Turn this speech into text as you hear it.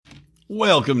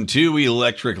Welcome to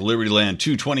Electric Liberty Land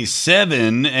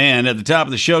 227. And at the top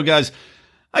of the show, guys,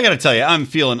 I got to tell you, I'm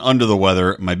feeling under the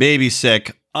weather. My baby's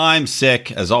sick. I'm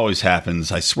sick, as always happens.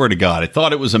 I swear to God, I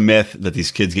thought it was a myth that these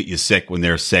kids get you sick when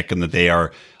they're sick and that they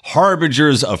are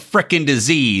harbingers of frickin'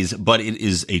 disease, but it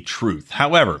is a truth.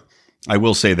 However, I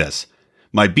will say this.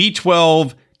 My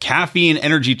B12 caffeine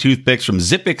energy toothpicks from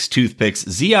Zippix Toothpicks,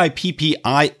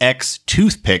 Zippix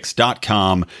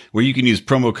toothpicks.com, where you can use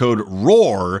promo code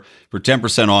ROAR for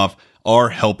 10% off, are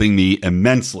helping me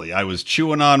immensely. I was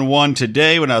chewing on one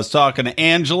today when I was talking to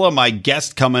Angela, my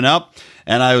guest coming up,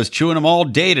 and I was chewing them all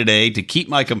day today to keep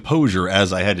my composure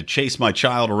as I had to chase my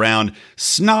child around,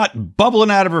 snot bubbling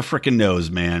out of her frickin'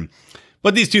 nose, man.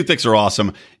 But these toothpicks are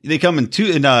awesome. They come in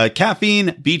caffeine,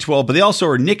 B12, but they also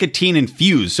are nicotine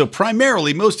infused. So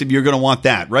primarily, most of you are going to want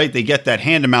that, right? They get that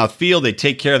hand-to-mouth feel. They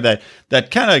take care of that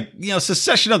kind of,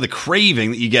 cessation of the craving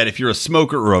that you get if you're a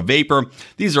smoker or a vapor.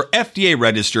 These are FDA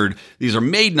registered. These are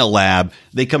made in a lab.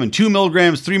 They come in 2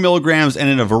 milligrams, 3 milligrams, and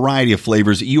in a variety of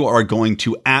flavors. You are going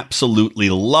to absolutely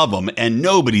love them. And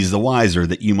nobody's the wiser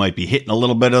that you might be hitting a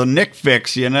little bit of a Nick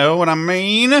fix. You know what I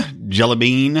mean? Jelly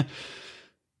bean.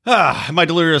 Am I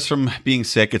delirious from being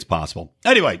sick? It's possible.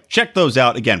 Anyway, check those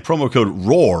out. Again, promo code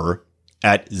ROAR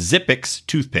at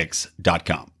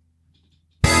zippixtoothpicks.com.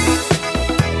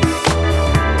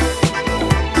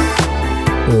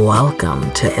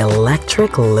 Welcome to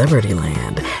Electric Liberty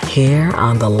Land, here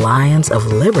on the Lions of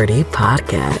Liberty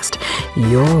podcast,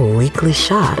 your weekly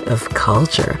shot of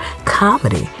culture,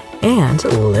 comedy, and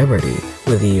liberty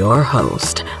with your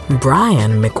host,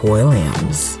 Brian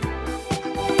McWilliams.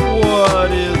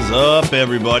 What is up,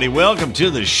 everybody? Welcome to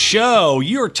the show.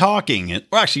 You're talking,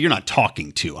 well, actually, you're not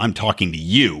talking to. I'm talking to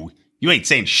you. You ain't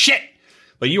saying shit,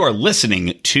 but you are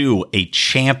listening to a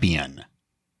champion.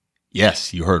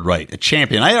 Yes, you heard right. A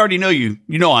champion. I already know you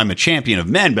know I'm a champion of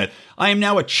men, but I am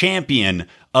now a champion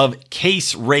of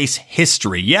case race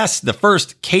history. Yes, the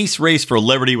first case race for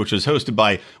liberty, which was hosted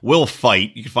by Will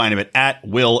Fight. You can find him at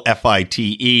Will,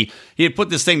 F-I-T-E. He had put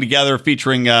this thing together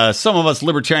featuring some of us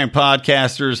libertarian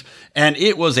podcasters, and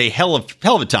it was a hell of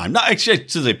a time. Not actually, I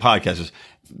should say podcasters.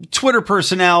 Twitter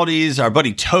personalities. Our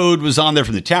buddy Toad was on there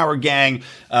from the Tower Gang.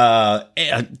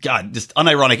 Just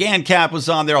unironic ANCAP was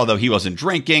on there, although he wasn't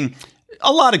drinking.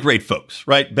 A lot of great folks,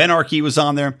 right? Ben Archie was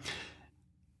on there.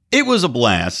 It was a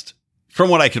blast from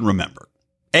what I can remember.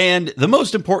 And the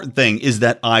most important thing is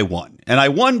that I won. And I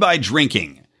won by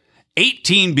drinking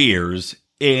 18 beers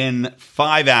in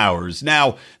 5 hours.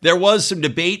 Now, there was some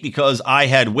debate because I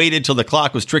had waited till the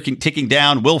clock was ticking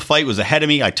down. Will Fight was ahead of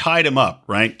me. I tied him up,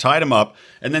 right? Tied him up.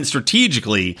 And then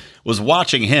strategically was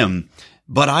watching him.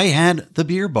 But I had the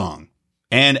beer bong.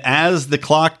 And as the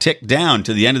clock ticked down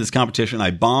to the end of this competition,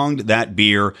 I bonged that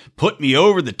beer, put me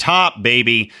over the top,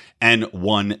 baby, and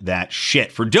won that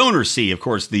shit. For DonorSee, of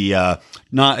course, the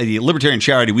libertarian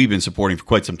charity we've been supporting for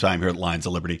quite some time here at Lions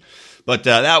of Liberty. But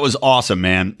that was awesome,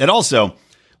 man. It also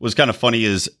was kind of funny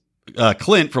is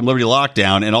Clint from Liberty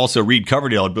Lockdown and also Reed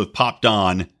Coverdale had both popped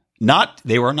on.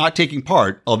 They were not taking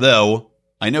part, although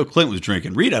I know Clint was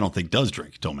drinking. Reed, I don't think does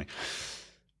drink, he told me.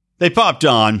 They popped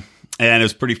on. And it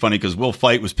was pretty funny because Will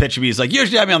Fight was pitching me. He's like, you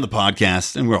should have me on the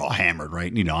podcast. And we're all hammered,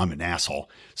 right? You know, I'm an asshole.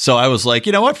 So I was like,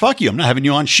 you know what? Fuck you. I'm not having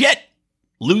you on. Shit.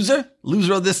 Loser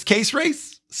of this case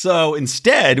race. So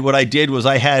instead, what I did was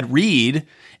I had Reed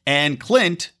and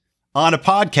Clint on a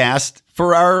podcast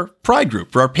for our Pride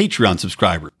group, for our Patreon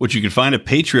subscriber, which you can find at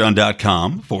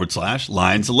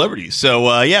patreon.com/Lions of Liberty.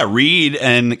 So Reed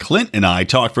and Clint and I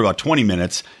talked for about 20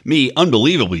 minutes, me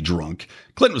unbelievably drunk.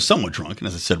 Clint was somewhat drunk, and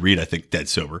as I said, Reed, I think, dead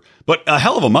sober. But a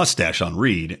hell of a mustache on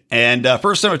Reed. And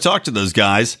first time I talked to those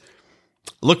guys,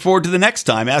 look forward to the next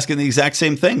time asking the exact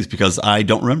same things because I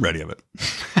don't remember any of it.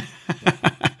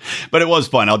 But it was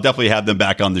fun. I'll definitely have them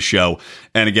back on the show.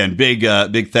 And again,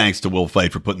 big thanks to Will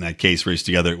Fight for putting that case race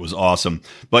together. It was awesome.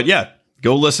 But yeah,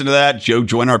 go listen to that.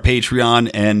 Join our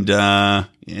Patreon. And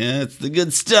it's the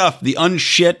good stuff. The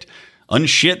unshit,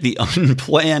 the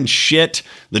unplanned shit,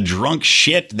 the drunk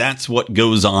shit. That's what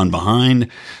goes on behind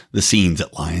the scenes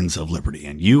at Lions of Liberty.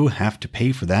 And you have to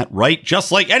pay for that, right?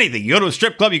 Just like anything. You go to a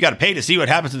strip club, you got to pay to see what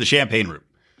happens in the champagne room.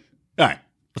 All right,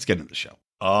 let's get into the show.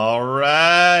 All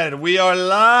right, we are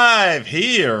live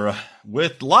here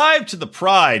with Live to the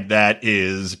Pride, that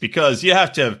is, because you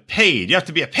have to have paid. You have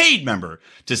to be a paid member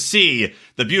to see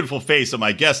the beautiful face of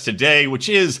my guest today, which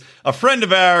is a friend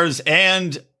of ours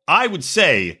and I would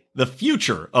say the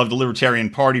future of the Libertarian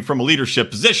Party from a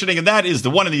leadership positioning, and that is the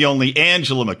one and the only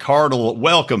Angela McArdle.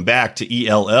 Welcome back to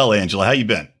ELL, Angela. How you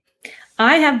been?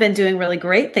 I have been doing really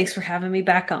great. Thanks for having me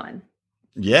back on.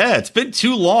 Yeah, it's been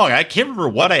too long. I can't remember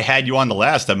what I had you on the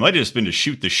last time. It might have just been to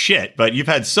shoot the shit, but you've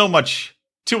had so much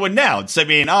to announce. I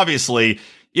mean, obviously,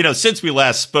 since we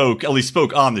last spoke, at least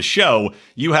spoke on the show,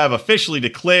 you have officially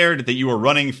declared that you are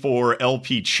running for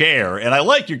LP chair, and I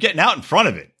like you're getting out in front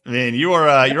of it. I mean, you're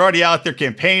already out there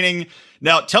campaigning.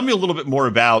 Now, tell me a little bit more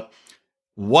about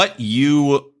why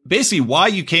you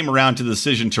came around to the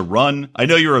decision to run. I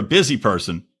know you're a busy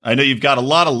person. I know you've got a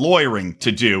lot of lawyering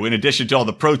to do in addition to all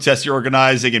the protests you're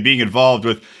organizing and being involved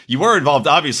with. You were involved,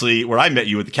 obviously, where I met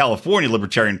you with the California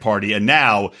Libertarian Party and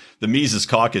now the Mises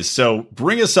Caucus. So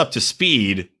bring us up to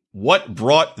speed. What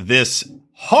brought this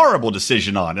horrible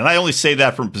decision on? And I only say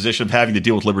that from a position of having to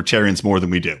deal with libertarians more than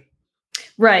we do.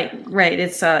 Right.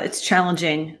 It's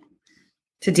challenging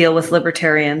to deal with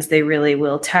libertarians. They really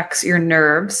will tax your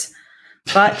nerves.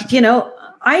 But,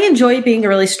 I enjoy being a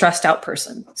really stressed out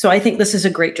person. So I think this is a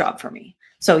great job for me.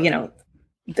 So,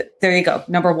 there you go.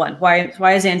 Number one, why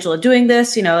is Angela doing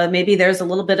this? Maybe there's a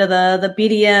little bit of the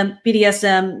BDSM,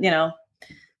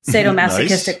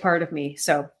 sadomasochistic Nice. Part of me.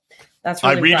 So that's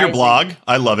really I read your rising. blog.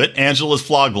 I love it. Angela's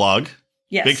Flog Blog.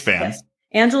 Yes. Big fan. Yes.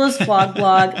 Angela's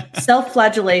blog,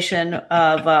 self-flagellation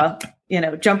of,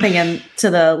 jumping into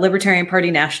the Libertarian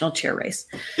Party national chair race.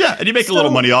 Yeah, and you make a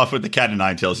little money off with the cat and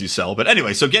nine tails you sell. But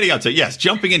anyway, so getting out to,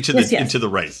 jumping into into the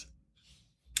race.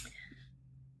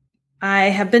 I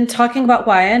have been talking about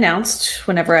why I announced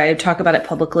whenever I talk about it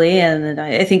publicly. And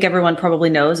I think everyone probably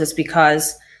knows it's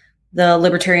because the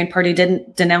Libertarian Party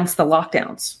didn't denounce the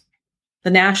lockdowns.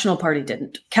 The National Party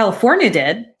didn't. California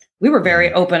did. We were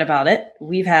very open about it.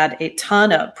 We've had a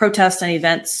ton of protests and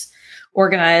events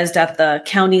organized at the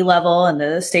county level, and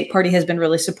the state party has been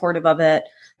really supportive of it.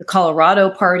 The Colorado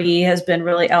Party has been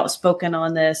really outspoken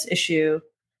on this issue.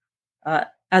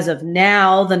 As of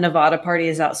now, the Nevada Party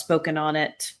is outspoken on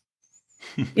it.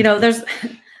 There's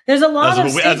a lot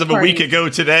as of a week ago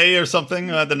today or something.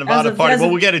 The Nevada Party. Well,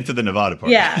 we'll get into the Nevada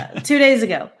Party. Yeah, 2 days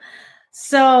ago.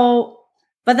 So,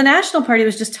 but the National Party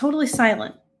was just totally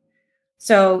silent.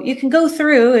 So you can go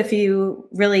through if you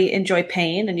really enjoy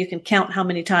pain, and you can count how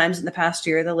many times in the past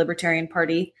year the Libertarian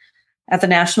Party at the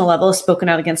national level has spoken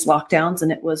out against lockdowns,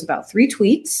 and it was about 3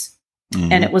 tweets,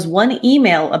 and it was 1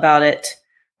 email about it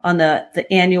on the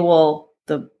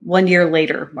 1 year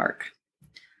later mark.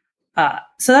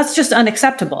 So that's just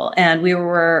unacceptable, and we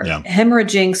were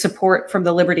hemorrhaging support from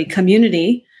the Liberty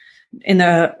community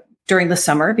during the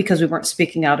summer because we weren't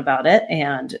speaking out about it.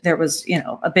 And there was,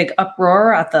 a big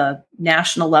uproar at the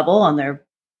national level on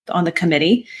the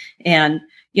committee. And,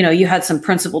 you had some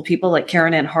principled people like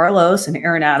Karen Ann Harlos and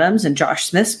Aaron Adams and Josh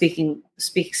Smith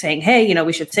saying, hey,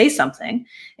 we should say something.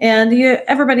 And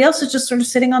everybody else is just sort of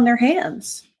sitting on their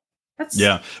hands. That's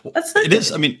it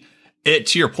is. I mean,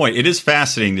 to your point, it is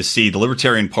fascinating to see the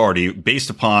Libertarian Party based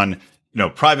upon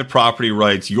private property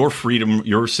rights, your freedom,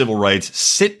 your civil rights,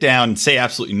 sit down and say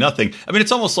absolutely nothing. I mean,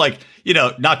 it's almost like,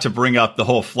 not to bring up the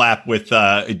whole flap with,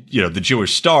 the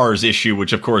Jewish Stars issue,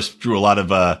 which of course drew a lot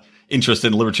of interest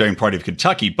in the Libertarian Party of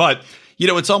Kentucky. But,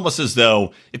 it's almost as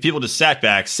though if people just sat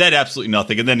back, said absolutely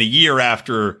nothing, and then a year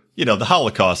after, the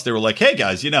Holocaust, they were like, hey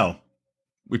guys,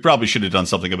 we probably should have done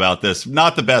something about this.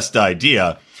 Not the best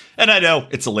idea. And I know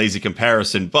it's a lazy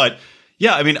comparison, but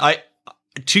yeah, I mean,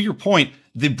 to your point,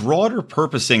 the broader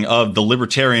purposing of the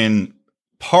Libertarian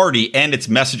Party and its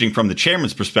messaging from the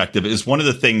chairman's perspective is one of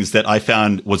the things that I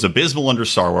found was abysmal under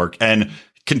Sarwark and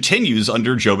continues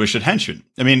under Joe Bishop Henchman.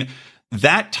 I mean,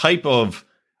 that type of,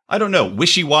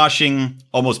 wishy-washing,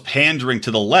 almost pandering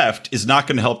to the left is not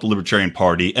going to help the Libertarian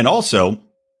Party. And also,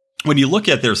 when you look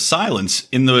at their silence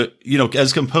in the,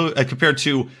 as compared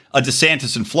to a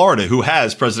DeSantis in Florida who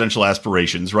has presidential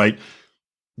aspirations, right?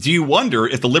 Do you wonder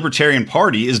if the Libertarian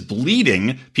Party is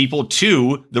bleeding people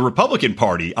to the Republican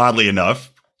Party, oddly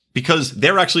enough, because they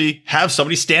actually have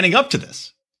somebody standing up to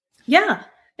this? Yeah,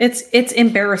 it's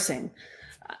embarrassing.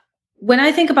 When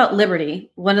I think about liberty,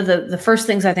 one of the first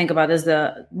things I think about is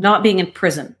the not being in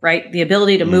prison, right? The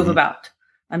ability to move about.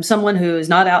 I'm someone who is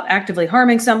not out actively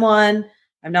harming someone.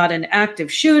 I'm not an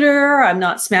active shooter. I'm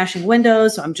not smashing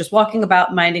windows. I'm just walking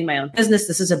about minding my own business.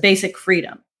 This is a basic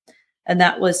freedom. And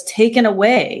that was taken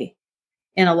away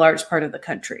in a large part of the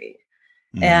country.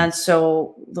 And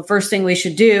so the first thing we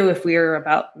should do if we're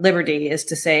about liberty is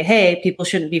to say, hey, people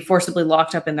shouldn't be forcibly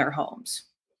locked up in their homes.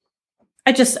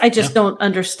 I just don't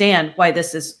understand why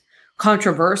this is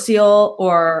controversial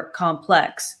or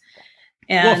complex.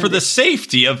 And well, for the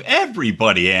safety of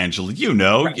everybody, Angela,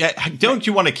 right. Don't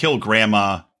you want to kill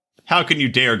grandma? How can you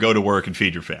dare go to work and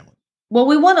feed your family? Well,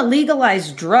 we want to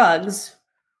legalize drugs.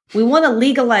 We want to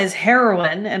legalize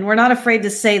heroin, and we're not afraid to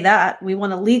say that. We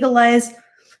want to legalize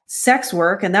sex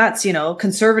work, and that's,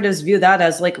 conservatives view that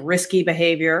as like risky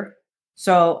behavior.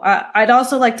 So I'd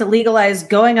also like to legalize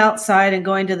going outside and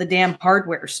going to the damn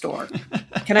hardware store.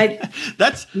 Can I?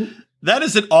 That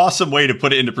is an awesome way to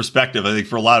put it into perspective, I think,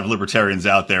 for a lot of libertarians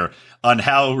out there on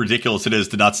how ridiculous it is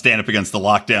to not stand up against the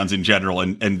lockdowns in general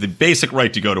and the basic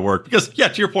right to go to work. Because, yeah,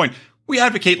 to your point, we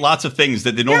advocate lots of things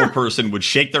that the normal person would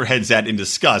shake their heads at in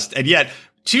disgust, and yet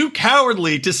too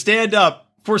cowardly to stand up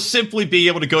for simply being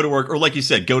able to go to work, or like you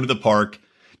said, go to the park,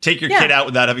 take your kid out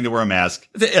without having to wear a mask.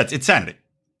 It's insanity.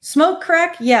 Smoke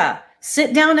crack? Yeah.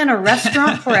 Sit down in a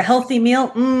restaurant for a healthy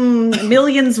meal?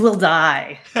 Millions will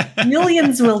die.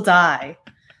 Millions will die.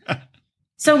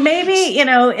 So maybe,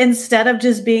 instead of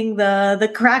just being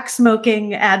the crack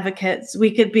smoking advocates,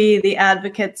 we could be the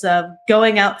advocates of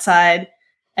going outside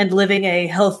and living a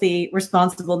healthy,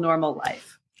 responsible, normal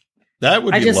life. That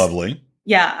would be lovely.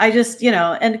 Yeah,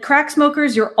 and crack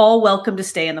smokers, you're all welcome to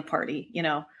stay in the party.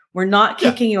 We're not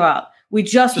kicking you out. We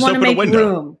just want to make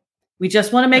room. We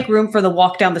just want to make room for the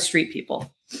walk down the street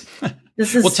people.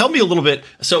 Well, tell me a little bit.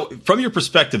 So from your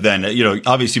perspective then,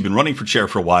 obviously you've been running for chair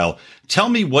for a while. Tell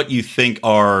me what you think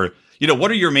are,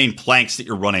 what are your main planks that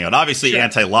you're running on? Obviously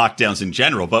anti-lockdowns in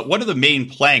general, but what are the main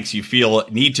planks you feel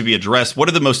need to be addressed? What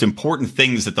are the most important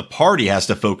things that the party has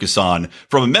to focus on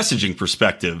from a messaging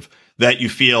perspective that you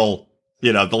feel,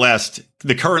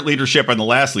 the current leadership and the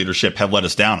last leadership have let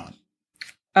us down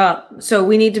on? So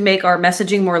we need to make our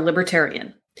messaging more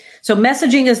libertarian. So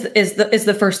messaging is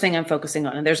the first thing I'm focusing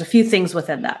on. And there's a few things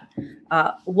within that.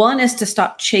 One is to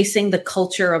stop chasing the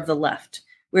culture of the left.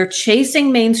 We're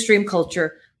chasing mainstream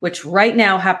culture, which right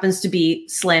now happens to be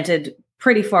slanted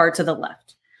pretty far to the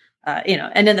left.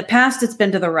 And in the past, it's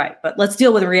been to the right. But let's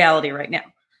deal with reality right now.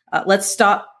 Let's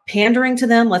stop pandering to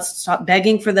them. Let's stop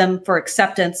begging for them for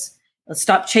acceptance. Let's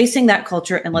stop chasing that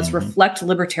culture and let's reflect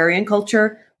libertarian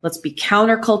culture. Let's be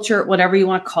counterculture, whatever you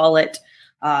want to call it.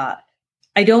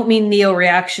 I don't mean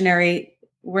neo-reactionary.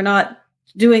 We're not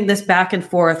doing this back and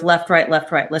forth, left, right, left,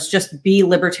 right. Let's just be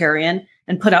libertarian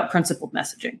and put out principled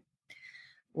messaging.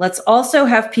 Let's also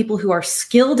have people who are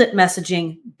skilled at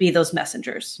messaging be those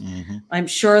messengers. I'm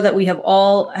sure that we have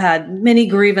all had many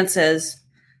grievances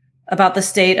about the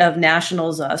state of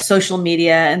National's social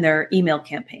media and their email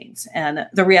campaigns. And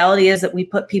the reality is that we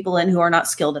put people in who are not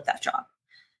skilled at that job.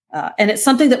 And it's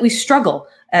something that we struggle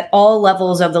at all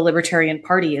levels of the Libertarian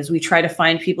Party as we try to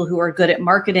find people who are good at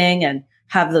marketing and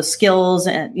have those skills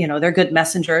and, they're good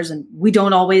messengers. And we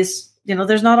don't always,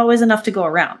 there's not always enough to go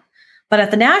around. But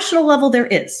at the national level, there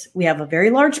is. We have a very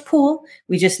large pool.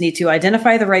 We just need to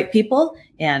identify the right people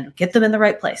and get them in the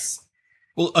right place.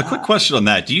 Well, a quick question on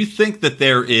that. Do you think that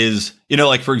there is,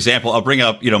 like, for example, I'll bring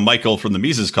up, Michael from the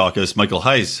Mises Caucus, Michael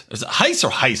Heiss. Is it Heiss or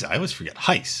Heiss? I always forget.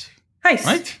 Heiss. Heiss.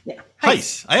 Right? Yeah.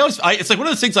 Heiss. It's like one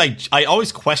of those things I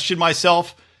always question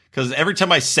myself because every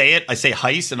time I say it, I say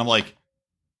Heiss and I'm like,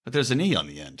 but there's an E on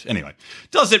the end. Anyway,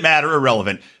 doesn't matter,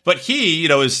 irrelevant. But he,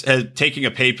 is taking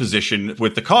a paid position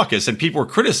with the caucus and people were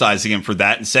criticizing him for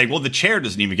that and saying, well, the chair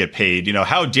doesn't even get paid.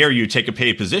 How dare you take a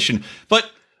paid position?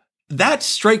 But that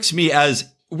strikes me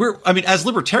as as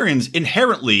libertarians,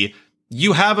 inherently,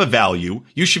 you have a value.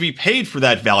 You should be paid for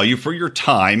that value for your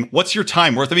time. What's your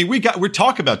time worth? We're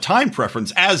talking about time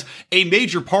preference as a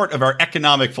major part of our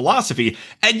economic philosophy.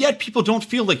 And yet people don't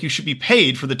feel like you should be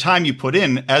paid for the time you put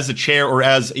in as a chair or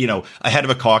as, a head of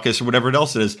a caucus or whatever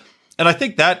else it is. And I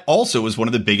think that also is one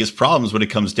of the biggest problems when it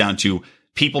comes down to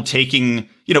people taking,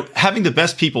 having the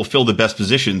best people fill the best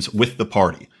positions with the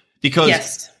party.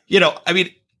 Because,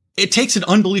 it takes an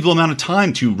unbelievable amount of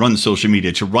time to run social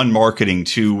media, to run marketing,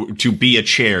 to be a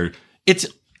chair.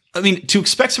 To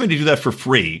expect somebody to do that for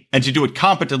free and to do it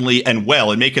competently and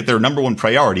well and make it their number one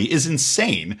priority is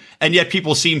insane. And yet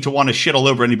people seem to want to shit all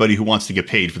over anybody who wants to get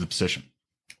paid for the position.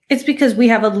 It's because we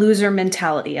have a loser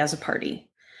mentality as a party.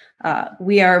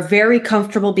 We are very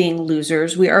comfortable being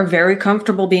losers. We are very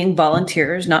comfortable being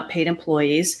volunteers, not paid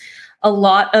employees. A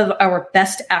lot of our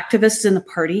best activists in the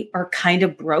party are kind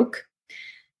of broke.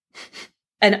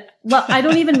 And well, I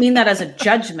don't even mean that as a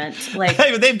judgment. Like,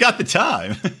 hey, they've got the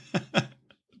time.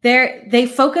 They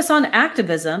focus on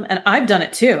activism, and I've done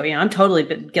it too. I'm totally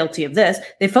been guilty of this.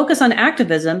 They focus on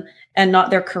activism and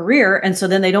not their career, and so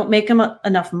then they don't make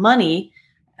enough money,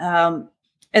 and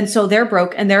so they're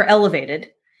broke and they're elevated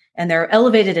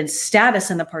in status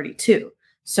in the party too.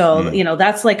 So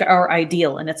that's like our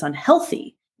ideal, and it's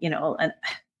unhealthy. And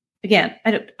again,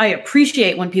 I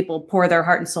appreciate when people pour their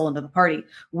heart and soul into the party.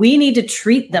 We need to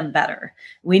treat them better.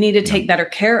 We need to take better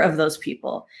care of those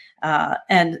people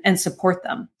and support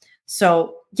them.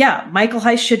 So yeah, Michael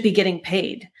Heiss should be getting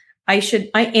paid. I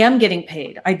am getting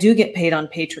paid. I do get paid on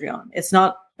Patreon. It's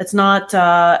not It's not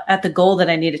at the goal that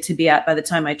I need it to be at by the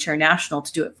time I chair national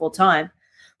to do it full time,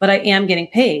 but I am getting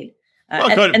paid.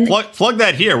 Well, go ahead. Plug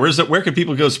that here. Where can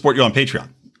people go support you on Patreon?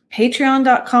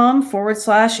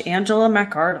 Patreon.com/Angela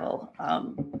McArdle.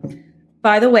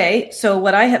 By the way, so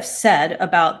what I have said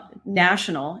about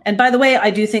national, and by the way,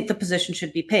 I do think the position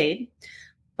should be paid,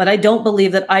 but I don't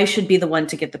believe that I should be the one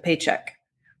to get the paycheck.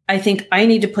 I think I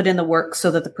need to put in the work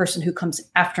so that the person who comes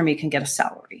after me can get a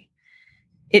salary.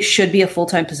 It should be a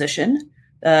full-time position.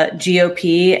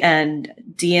 GOP and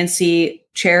DNC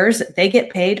chairs, they get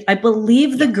paid. I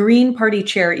believe the Green Party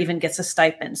chair even gets a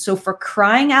stipend. So for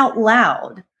crying out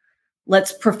loud,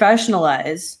 let's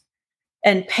professionalize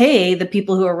and pay the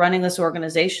people who are running this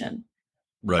organization.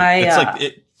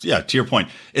 Right. To your point,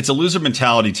 it's a loser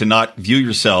mentality to not view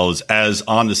yourselves as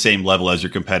on the same level as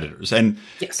your competitors, and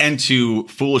to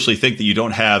foolishly think that you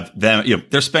don't have them.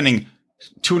 They're spending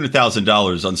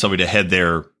 $200,000 on somebody to head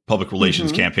their public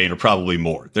relations campaign, or probably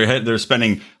more. They're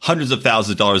spending hundreds of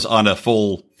thousands of dollars on a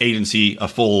full agency, a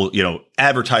full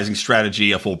advertising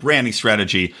strategy, a full branding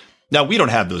strategy. Now, we don't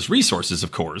have those resources,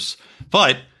 of course,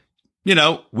 but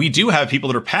we do have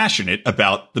people that are passionate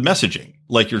about the messaging,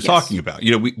 like you're talking about.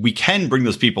 We can bring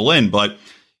those people in, but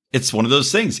it's one of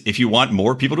those things. If you want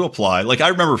more people to apply, like I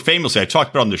remember famously, I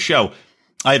talked about on the show,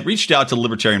 I had reached out to the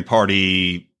Libertarian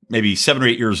Party maybe 7 or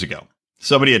 8 years ago.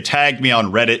 Somebody had tagged me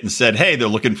on Reddit and said, hey, they're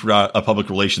looking for a public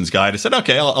relations guide. I said,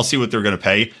 okay, I'll see what they're going to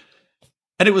pay.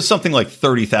 And it was something like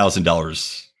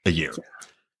 $30,000 a year.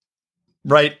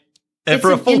 Right? And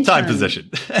for a full-time position.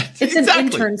 It's an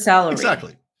intern salary.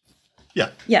 Exactly.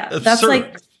 Yeah. Yeah. That's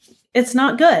it's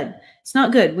not good. It's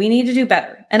not good. We need to do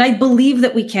better. And I believe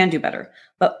that we can do better.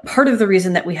 But part of the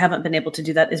reason that we haven't been able to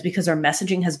do that is because our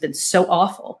messaging has been so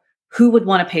awful. Who would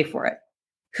want to pay for it?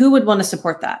 Who would want to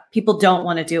support that? People don't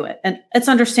want to do it. And it's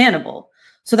understandable.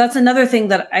 So that's another thing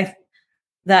that I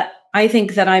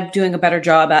think that I'm doing a better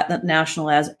job at the national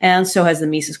and so has the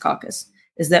Mises Caucus,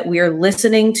 is that we are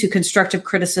listening to constructive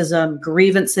criticism,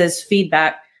 grievances,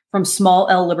 feedback from small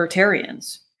L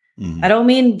libertarians. I don't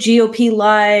mean GOP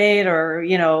light or,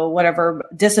 whatever,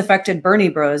 disaffected Bernie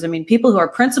bros. I mean, people who are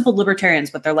principled libertarians,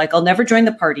 but they're like, I'll never join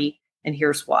the party. And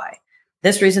here's why.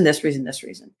 This reason, this reason, this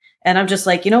reason. And I'm just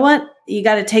like, you know what? You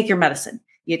got to take your medicine.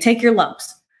 You take your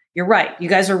lumps. You're right. You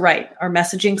guys are right. Our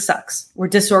messaging sucks. We're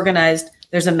disorganized.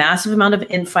 There's a massive amount of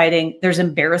infighting. There's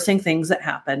embarrassing things that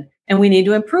happen. And we need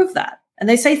to improve that. And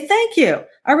they say, thank you.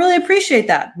 I really appreciate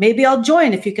that. Maybe I'll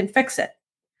join if you can fix it.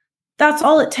 That's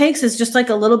all it takes, is just like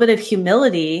a little bit of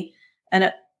humility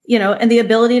and, and the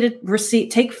ability to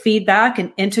take feedback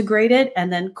and integrate it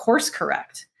and then course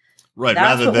correct. Right.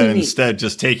 Rather than instead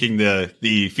just taking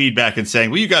the feedback and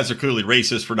saying, well, you guys are clearly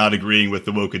racist for not agreeing with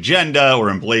the woke agenda, or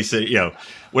embrace it,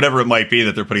 whatever it might be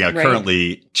that they're putting out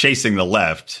currently, chasing the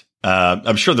left.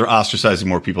 I'm sure they're ostracizing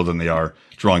more people than they are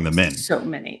drawing them in. So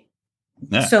many.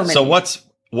 Yeah. So many. So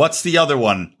what's the other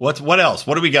one? What else?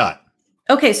 What do we got?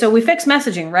 Okay. So we fixed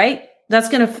messaging, right? That's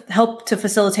going to help to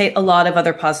facilitate a lot of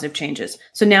other positive changes.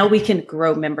 So now we can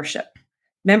grow membership.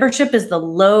 Membership is the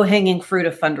low-hanging fruit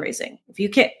of fundraising. If you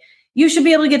can't, you should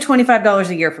be able to get $25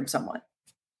 a year from someone.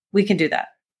 We can do that.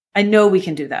 I know we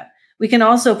can do that. We can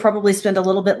also probably spend a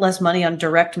little bit less money on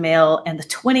direct mail and the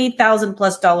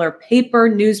 $20,000+ paper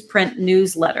newsprint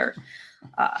newsletter.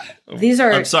 These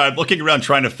are. I'm sorry. I'm looking around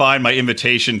trying to find my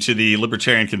invitation to the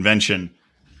Libertarian Convention.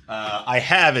 I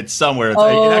have it somewhere. It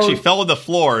actually fell on the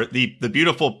floor. The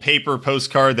beautiful paper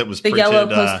postcard that was the printed. Yellow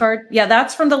postcard. Yeah,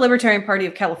 that's from the Libertarian Party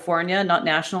of California, not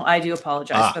national. I do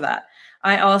apologize for that.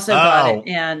 I also got it.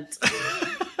 And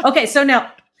okay, so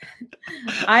now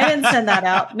I didn't send that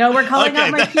out. No, we're calling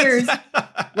out my peers.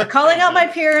 We're calling out my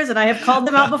peers, and I have called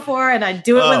them out before, and I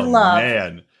do it with love.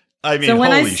 Man, I mean,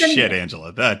 holy shit,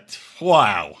 Angela!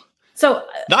 Wow. So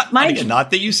not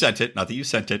that you sent it,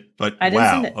 but I didn't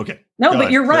send it. Okay. No,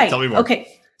 but you're right. Tell me more.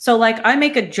 Okay. So I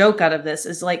make a joke out of this,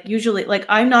 is usually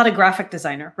I'm not a graphic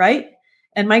designer, right?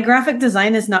 And my graphic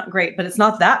design is not great, but it's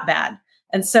not that bad.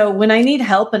 And so when I need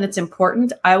help and it's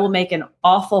important, I will make an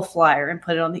awful flyer and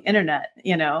put it on the internet,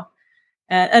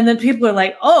 and then people are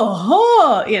like,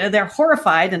 they're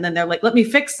horrified. And then they're like, let me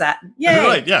fix that. Yay.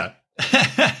 Right. Yeah.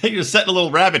 You're setting a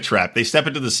little rabbit trap. They step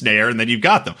into the snare and then you've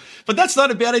got them. But that's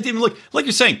not a bad idea. Look, like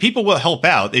you're saying, people will help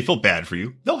out. They feel bad for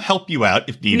you. They'll help you out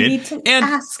if needed. We need to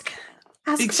ask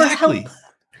exactly. for help.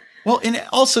 Well, and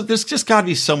also there's just got to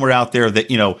be somewhere out there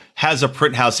that, has a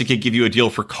print house that could give you a deal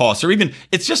for costs, or even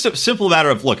it's just a simple matter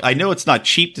of, look, I know it's not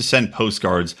cheap to send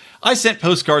postcards. I sent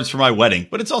postcards for my wedding,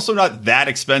 but it's also not that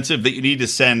expensive that you need to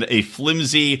send a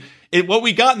flimsy. What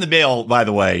we got in the mail, by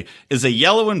the way, is a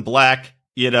yellow and black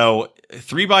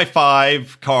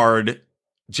 3x5 card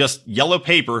just yellow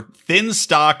paper, thin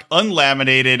stock,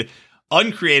 unlaminated,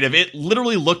 uncreative. It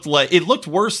literally looked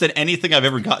worse than anything I've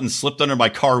ever gotten slipped under my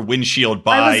car windshield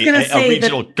by a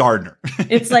regional gardener.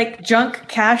 It's like junk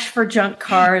cash for junk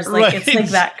cars. Like it's like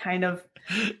that kind of.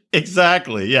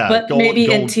 Exactly. Yeah. But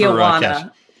maybe in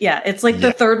Tijuana. Yeah. It's like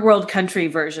the third world country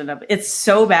version of it. It's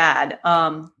so bad.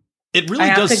 It really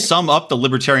does sum up the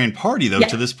Libertarian Party, though,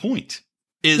 to this point.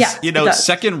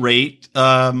 Second rate.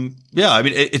 I mean,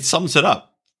 it sums it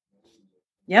up.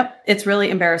 Yep. It's really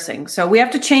embarrassing. So we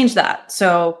have to change that.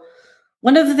 So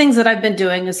one of the things that I've been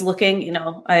doing is looking,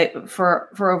 for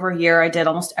over a year, I did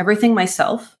almost everything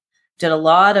myself.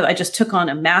 I just took on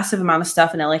a massive amount of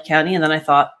stuff in LA County. And then I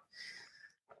thought,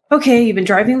 okay, you've been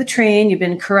driving the train. You've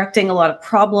been correcting a lot of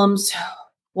problems.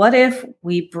 What if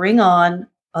we bring on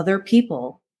other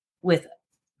people with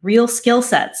real skill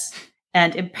sets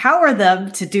and empower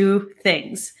them to do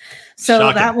things? So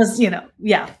Shocking. That was,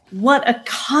 what a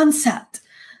concept.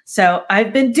 So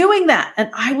I've been doing that, and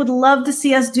I would love to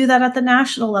see us do that at the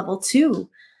national level too.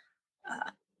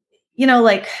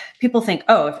 Like people think,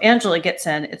 oh, if Angela gets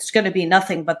in, it's going to be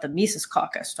nothing but the Mises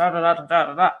Caucus. Da, da, da, da,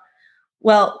 da, da.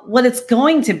 Well, what it's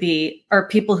going to be are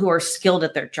people who are skilled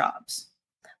at their jobs.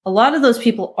 A lot of those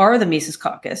people are the Mises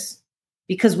Caucus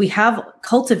because we have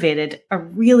cultivated a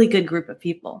really good group of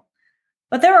people.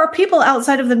 But there are people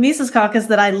outside of the Mises Caucus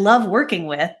that I love working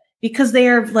with because they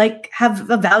are have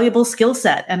a valuable skill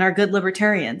set and are good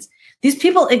libertarians. These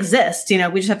people exist. We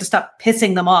just have to stop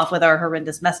pissing them off with our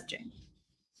horrendous messaging.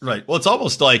 Right. Well, it's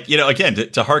almost like, again,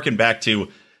 to harken back to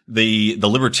the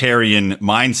libertarian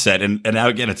mindset. And now,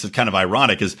 again, it's kind of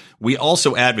ironic is we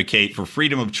also advocate for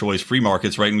freedom of choice, free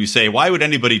markets, right? And we say, why would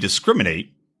anybody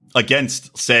discriminate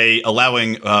against, say,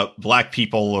 allowing Black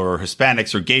people or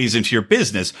Hispanics or gays into your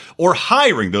business or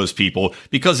hiring those people?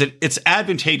 Because it's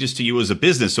advantageous to you as a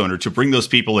business owner to bring those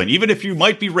people in, even if you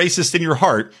might be racist in your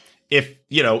heart. If,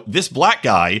 this Black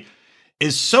guy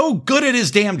is so good at his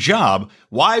damn job,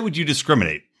 why would you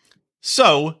discriminate?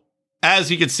 So, as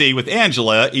you can see with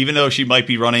Angela, even though she might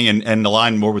be running and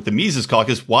aligned more with the Mises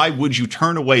Caucus, why would you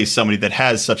turn away somebody that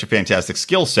has such a fantastic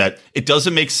skill set? It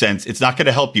doesn't make sense. It's not going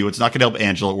to help you. It's not going to help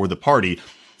Angela or the party.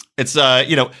 It's,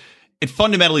 it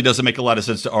fundamentally doesn't make a lot of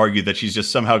sense to argue that she's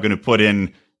just somehow going to put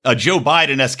in a Joe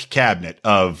Biden-esque cabinet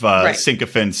of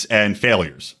sycophants and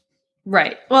failures.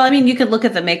 Right. Well, I mean, you could look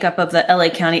at the makeup of the LA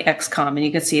County XCOM and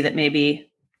you can see that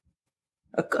maybe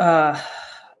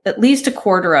at least a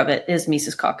quarter of it is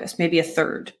Mises Caucus, maybe a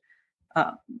third.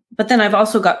 But then I've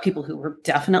also got people who were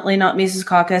definitely not Mises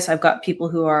Caucus. I've got people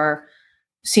who are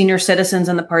senior citizens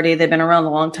in the party. They've been around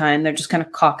a long time. They're just kind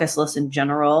of caucusless in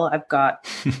general. I've got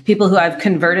people who I've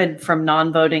converted from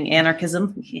non-voting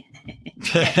anarchism.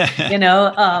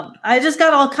 I just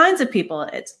got all kinds of people.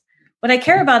 What I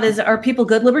care about is, are people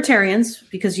good libertarians?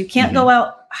 Because you can't go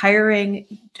out hiring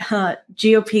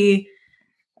GOP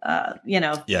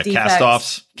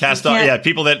cast-offs.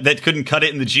 People that couldn't cut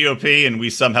it in the GOP and we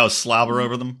somehow slobber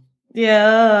over them.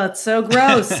 Yeah, it's so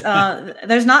gross.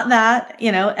 There's not that,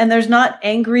 and there's not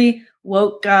angry,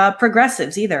 woke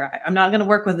progressives either. I'm not going to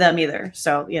work with them either.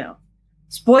 So,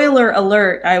 spoiler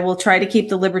alert, I will try to keep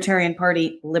the Libertarian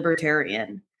Party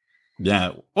libertarian.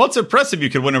 Yeah. Well, it's impressive you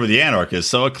could win over the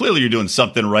anarchists. So clearly you're doing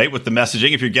something right with the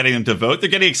messaging. If you're getting them to vote, they're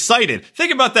getting excited.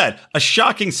 Think about that. A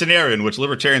shocking scenario in which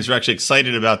libertarians are actually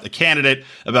excited about the candidate,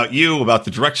 about you, about the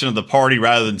direction of the party,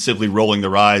 rather than simply rolling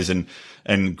their eyes and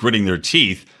gritting their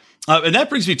teeth. And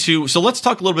that brings me to, so let's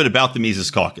talk a little bit about the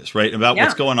Mises Caucus, right? About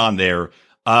what's going on there.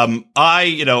 I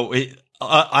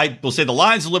will say the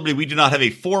Lions of Liberty, we do not have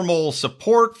a formal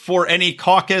support for any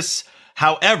caucus.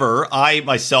 However, I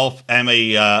myself am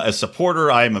a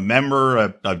supporter. I am a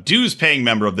member, a dues-paying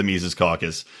member of the Mises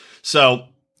Caucus. So,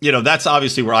 that's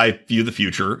obviously where I view the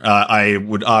future. I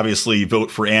would obviously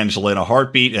vote for Angela in a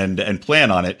heartbeat and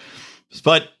plan on it.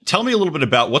 But tell me a little bit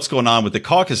about what's going on with the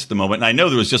caucus at the moment. And I know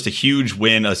there was just a huge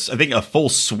win, I think a full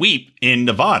sweep in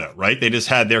Nevada, right? They just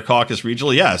had their caucus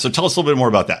regionally. Yeah. So tell us a little bit more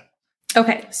about that.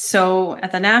 Okay. So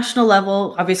at the national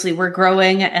level, obviously we're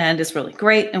growing and it's really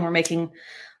great. And we're making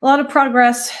a lot of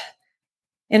progress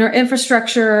in our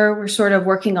infrastructure. We're sort of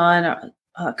working on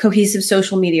cohesive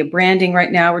social media branding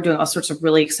right now. We're doing all sorts of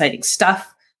really exciting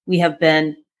stuff. We have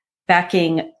been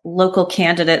backing local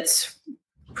candidates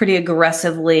pretty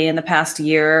aggressively in the past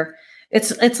year.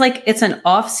 It's like it's an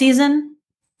off season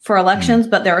for elections,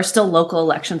 but there are still local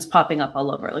elections popping up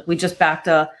all over. Like we just backed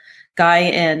a guy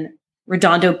in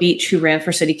Redondo Beach who ran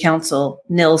for city council,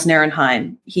 Nils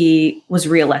Narenheim. He was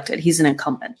reelected. He's an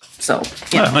incumbent. So,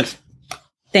 nice.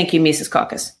 Thank you, Mises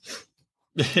Caucus.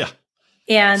 Yeah.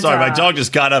 And sorry, my dog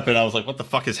just got up and I was like, what the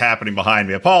fuck is happening behind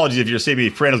me? Apologies if you're seeing me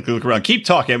frantically look around. Keep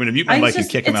talking. I'm going to mute my mic and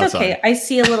kick him outside. It's okay. I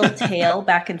see a little tail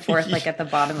back and forth like at the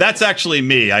bottom. That's actually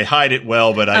me. I hide it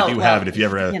well, but I do have it if you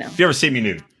ever see me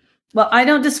nude. Well, I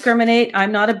don't discriminate.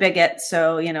 I'm not a bigot.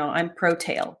 So, I'm pro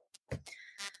tail.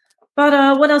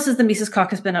 But what else has the Mises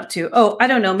Caucus been up to? Oh, I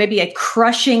don't know. Maybe a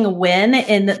crushing win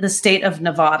in the state of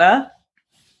Nevada.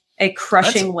 A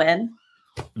crushing win.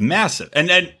 Massive. And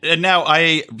now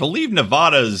I believe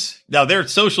now their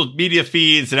social media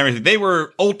feeds and everything, they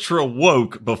were ultra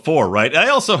woke before, right? And I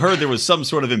also heard there was some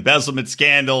sort of embezzlement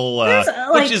scandal,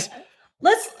 which is,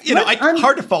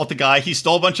 hard to fault the guy. He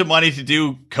stole a bunch of money to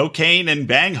do cocaine and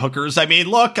bang hookers. I mean,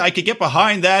 look, I could get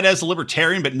behind that as a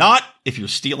libertarian, but not if you're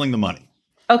stealing the money.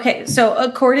 Okay, so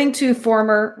according to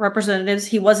former representatives,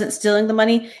 he wasn't stealing the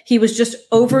money. He was just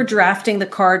overdrafting the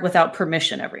card without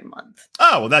permission every month.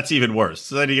 Oh, well, that's even worse.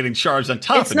 So then you're getting charged on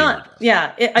top of it.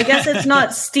 I guess it's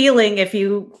not stealing if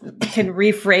you can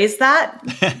rephrase that.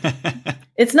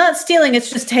 It's not stealing. It's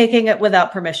just taking it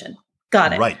without permission.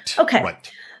 Got it. Right. Okay.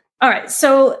 Right. All right.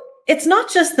 So it's not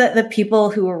just that the people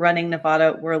who were running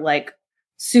Nevada were like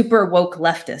super woke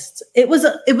leftists. It was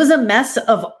a mess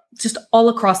of just all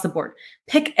across the board.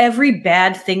 Pick every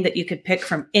bad thing that you could pick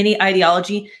from any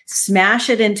ideology, smash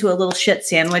it into a little shit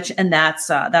sandwich, and that's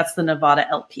the Nevada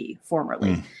LP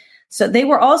formerly. So they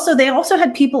also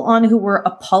had people on who were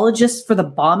apologists for the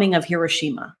bombing of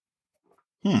Hiroshima.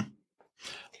 It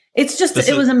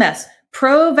was a mess.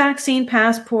 Pro-vaccine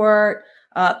passport,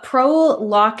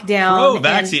 pro-lockdown.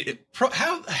 Pro-vaccine.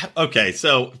 Okay,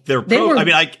 so they're pro.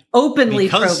 Openly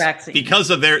pro-vaccine because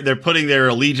of they're putting their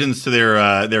allegiance to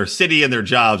their city and their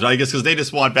jobs. I guess because they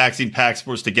just want vaccine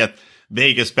passports to get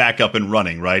Vegas back up and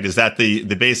running. Right? Is that the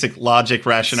basic logic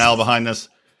rationale behind this?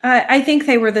 I think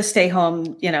they were the stay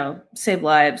home, save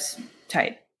lives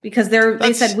type because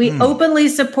they said we openly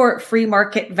support free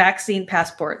market vaccine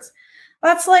passports.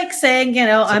 That's like saying,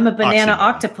 I'm a banana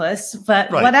octopus,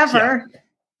 but whatever.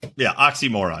 Yeah,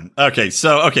 oxymoron. Okay,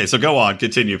 so go on.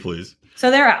 Continue, please. So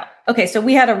they're out. Okay, so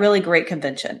we had a really great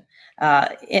convention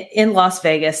in Las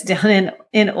Vegas, down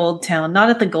in Old Town, not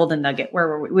at the Golden Nugget. Where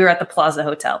were we? We were at the Plaza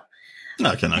Hotel.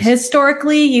 Okay, nice.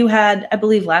 Historically, you had, I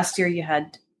believe last year you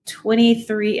had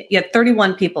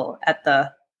 31 people at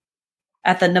the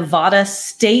Nevada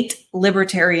State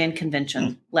Libertarian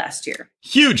Convention last year.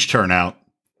 Huge turnout.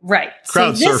 Right.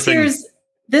 Crowd surfing.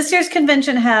 This year's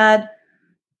convention had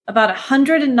about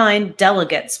 109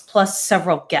 delegates plus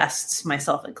several guests,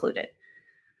 myself included.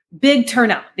 Big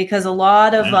turnout because a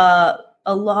lot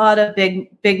of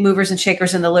big movers and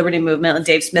shakers in the liberty movement, and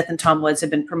Dave Smith and Tom Woods have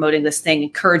been promoting this thing,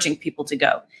 encouraging people to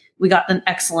go. We got an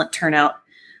excellent turnout.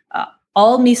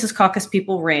 All Mises Caucus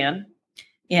people ran,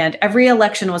 and every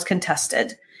election was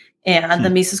contested, and the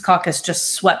Mises Caucus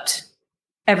just swept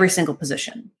every single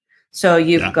position. So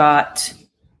you've got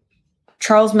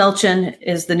Charles Melchin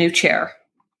is the new chair.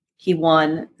 He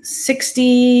won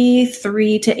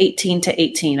 63 to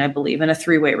 18, I believe, in a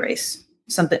three-way race.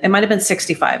 Something it might have been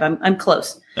 65. I'm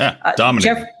close. Yeah,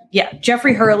 dominating.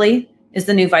 Jeffrey Hurley is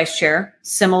the new vice chair.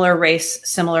 Similar race,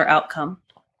 similar outcome.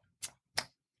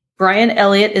 Brian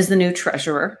Elliott is the new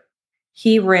treasurer.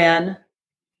 He ran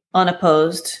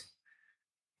unopposed.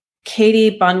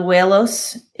 Katie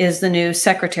Banuelos is the new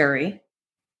secretary.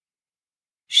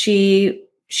 She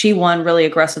won really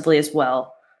aggressively as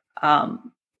well.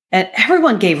 And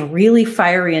everyone gave really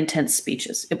fiery, intense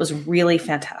speeches. It was really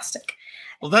fantastic.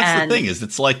 Well, that's the thing is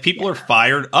it's like people are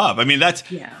fired up. I mean,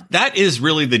 that is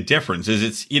really the difference is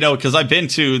it's, because I've been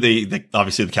to the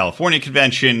obviously the California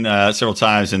convention several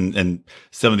times and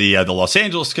some of the Los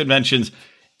Angeles conventions.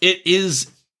 It is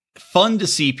fun to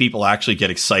see people actually get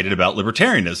excited about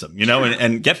libertarianism,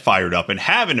 and get fired up and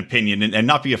have an opinion and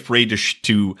not be afraid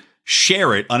to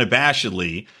share it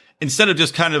unabashedly instead of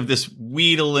just kind of this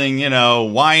wheedling,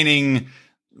 whining,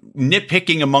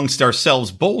 nitpicking amongst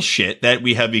ourselves bullshit that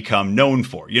we have become known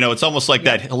for. It's almost like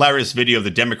that hilarious video of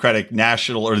the Democratic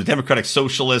National or the Democratic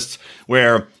Socialists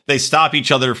where they stop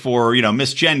each other for,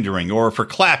 misgendering or for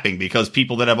clapping because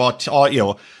people that have,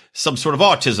 some sort of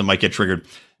autism might get triggered.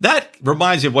 That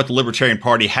reminds me of what the Libertarian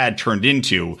Party had turned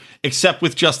into, except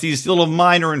with just these little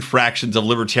minor infractions of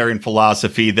libertarian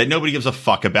philosophy that nobody gives a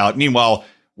fuck about. Meanwhile,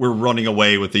 we're running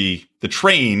away with the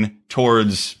train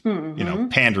towards,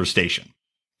 Pander Station.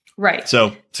 Right.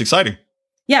 So it's exciting.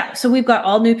 Yeah. So we've got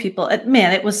all new people.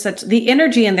 Man, it was the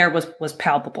energy in there was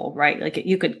palpable, right? Like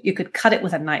you could cut it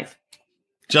with a knife.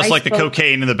 Just like the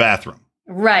cocaine in the bathroom.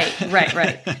 Right.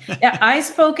 Yeah, I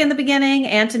spoke in the beginning.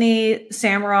 Anthony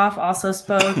Samaroff also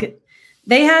spoke.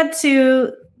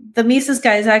 The Mises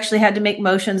guys actually had to make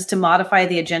motions to modify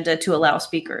the agenda to allow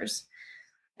speakers.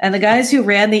 And the guys who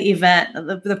ran the event,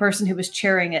 the person who was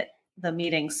chairing it, the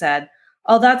meeting said,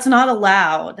 "Oh, that's not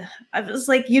allowed." I was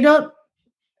like,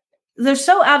 they're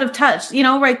so out of touch,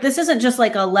 right? This isn't just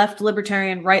like a left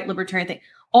libertarian, right libertarian thing.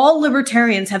 All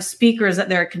libertarians have speakers at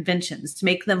their conventions to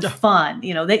make them fun.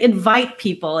 They invite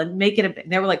people and make it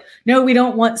they were like, "No, we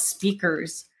don't want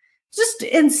speakers." Just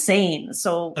insane.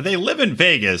 So they live in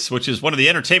Vegas, which is one of the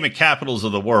entertainment capitals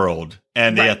of the world,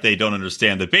 and yet they don't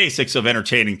understand the basics of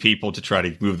entertaining people to try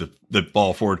to move the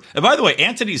ball forward. And by the way,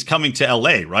 Anthony's coming to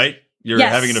LA, right? You're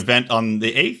having an event on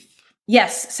the 8th?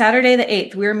 Yes, Saturday the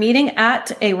 8th. We're meeting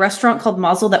at a restaurant called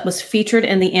Mazel that was featured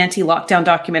in the anti-lockdown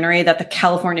documentary that the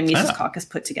California Mises Caucus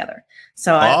put together.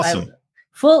 So awesome.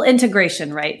 Full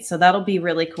integration, right? So that'll be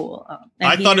really cool.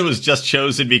 I thought it was just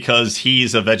chosen because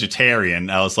he's a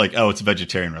vegetarian. I was like, oh, it's a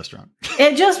vegetarian restaurant.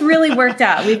 It just really worked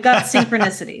out. We've got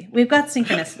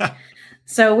synchronicity.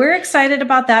 So we're excited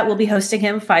about that. We'll be hosting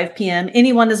him 5 p.m.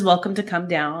 Anyone is welcome to come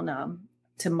down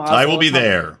to Mazel. I will be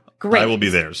there. Great. I will be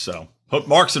there. So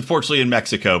Mark's unfortunately in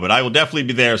Mexico, but I will definitely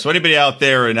be there. So anybody out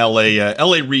there in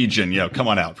LA region, come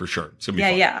on out for sure. It's going to be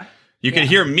fun. Yeah. You can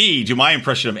hear me do my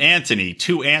impression of Anthony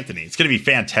to Anthony. It's going to be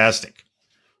fantastic.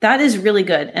 That is really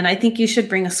good. And I think you should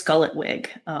bring a skullet wig.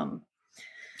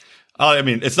 I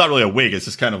mean, it's not really a wig. It's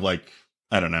just kind of like,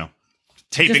 I don't know,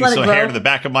 taping some hair to the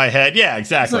back of my head. Yeah,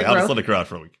 exactly. I'll just let it grow out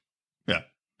for a week. Yeah.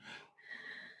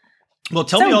 Well,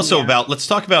 tell me also about, let's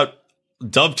talk about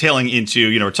dovetailing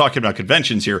into, we're talking about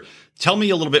conventions here. Tell me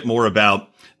a little bit more about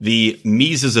the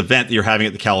Mises event that you're having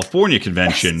at the California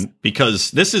convention,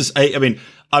 because this is,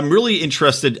 I'm really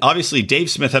interested. Obviously, Dave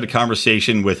Smith had a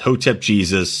conversation with Hotep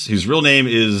Jesus, whose real name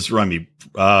is Brian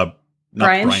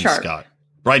Sharp.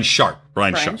 Brian Sharp.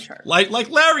 Like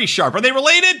Larry Sharp. Are they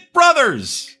related?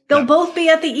 Brothers. They'll both be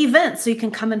at the event, so you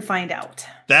can come and find out.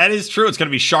 That is true. It's going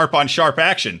to be sharp on sharp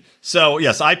action. So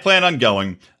yes, I plan on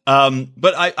going.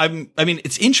 But I mean,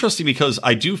 it's interesting because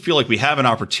I do feel like we have an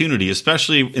opportunity,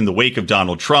 especially in the wake of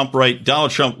Donald Trump, right?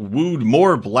 Donald Trump wooed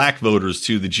more black voters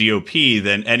to the GOP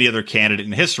than any other candidate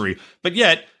in history. But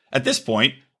yet, at this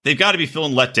point, they've got to be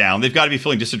feeling let down. They've got to be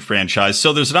feeling disenfranchised.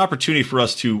 So there's an opportunity for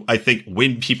us to, I think,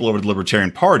 win people over to the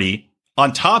Libertarian Party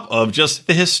on top of just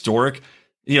the historic,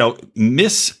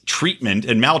 mistreatment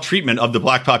and maltreatment of the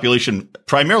black population,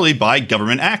 primarily by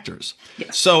government actors.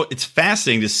 Yes. So it's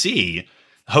fascinating to see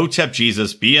Hotep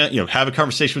Jesus have a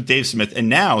conversation with Dave Smith, and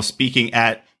now speaking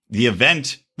at the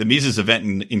event, the Mises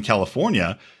event in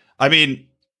California. I mean,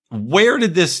 where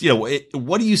did this,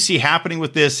 what do you see happening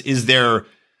with this? Is there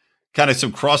kind of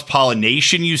some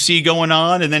cross-pollination you see going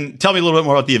on? And then tell me a little bit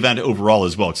more about the event overall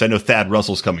as well, because I know Thad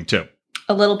Russell's coming too.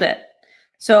 A little bit.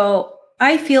 So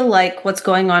I feel like what's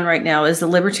going on right now is the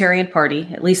Libertarian Party,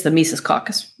 at least the Mises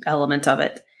Caucus element of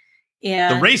it.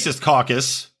 And the racist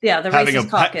caucus. Yeah, the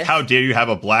racist caucus. How dare you have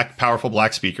a powerful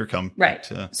black speaker come?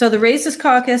 Right. So the racist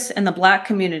caucus and the black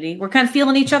community, we're kind of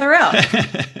feeling each other out.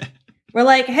 We're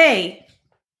like, hey,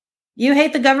 you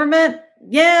hate the government?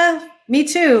 Yeah, me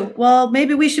too. Well,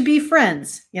 maybe we should be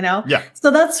friends, Yeah. So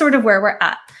that's sort of where we're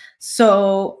at.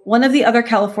 So one of the other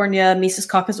California Mises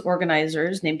Caucus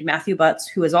organizers named Matthew Butts,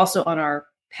 who is also on our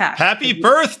PAC. Happy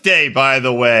birthday, by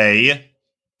the way.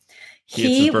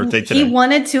 He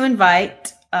wanted to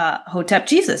invite Hotep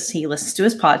Jesus. He listens to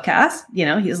his podcast.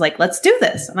 He was like, let's do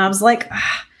this. And I was like,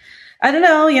 I don't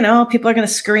know, people are going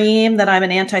to scream that I'm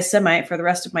an anti-Semite for the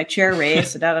rest of my chair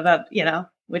race,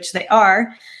 which they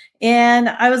are. And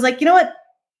I was like, you know what?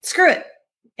 Screw it.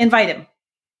 Invite him.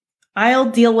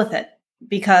 I'll deal with it,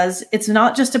 because it's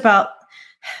not just about,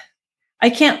 I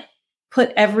can't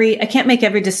make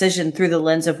every decision through the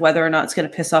lens of whether or not it's going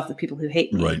to piss off the people who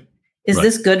hate me. Right. Is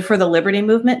this good for the liberty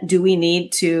movement? Do we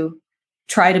need to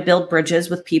try to build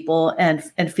bridges with people and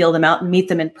feel them out and meet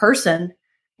them in person?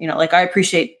 I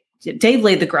appreciate Dave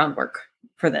laid the groundwork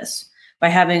for this by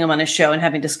having him on his show and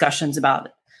having discussions about,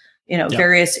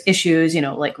 various issues,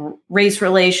 like race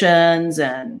relations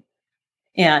and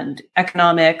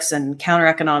economics and counter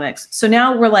economics. So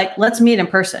now we're like, let's meet in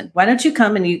person. Why don't you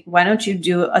come and why don't you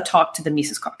do a talk to the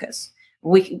Mises Caucus?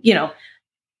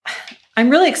 I'm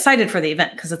really excited for the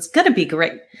event because it's going to be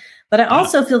great. But I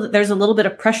also feel that there's a little bit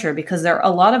of pressure because there are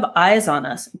a lot of eyes on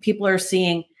us. People are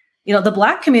seeing, the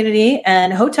black community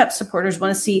and Hotep supporters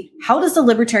want to see, how does the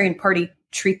Libertarian Party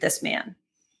treat this man?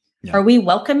 Yeah. Are we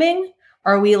welcoming?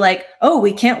 Are we like, oh,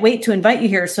 we can't wait to invite you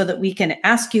here so that we can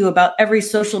ask you about every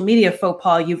social media faux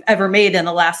pas you've ever made in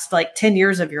the last 10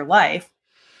 years of your life?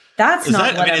 That's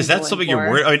is that something you're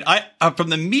worried? I mean, from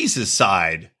the Mises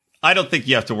side, I don't think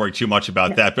you have to worry too much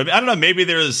about that. But I don't know, maybe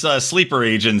there's sleeper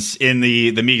agents in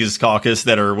the Mises Caucus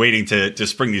that are waiting to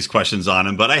spring these questions on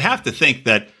him. But I have to think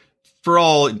that for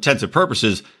all intents and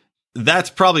purposes, that's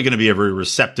probably going to be a very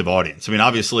receptive audience. I mean,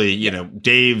 obviously,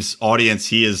 Dave's audience,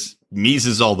 he is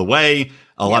Mises all the way.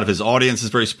 A lot of his audience is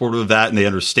very supportive of that, and they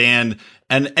understand.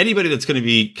 And anybody that's going to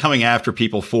be coming after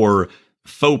people for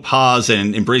faux pas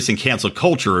and embracing cancel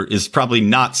culture is probably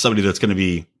not somebody that's going to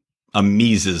be a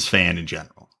Mises fan in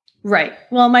general. Right.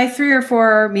 Well, my 3 or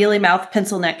 4 mealy mouth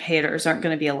pencil neck haters aren't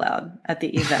going to be allowed at the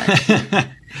event.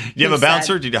 Do you have a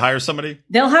bouncer? Did you hire somebody?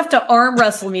 They'll have to arm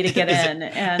wrestle me to get in.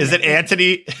 Is it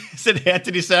Anthony? Is it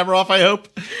Anthony Samaroff, I hope?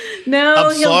 No.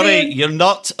 I'm sorry, you're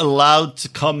not allowed to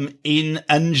come in.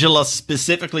 Angela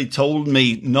specifically told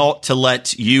me not to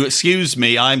let you. Excuse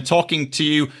me, I'm talking to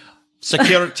you.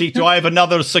 Security, do I have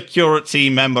another security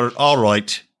member? All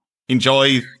right.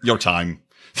 Enjoy your time.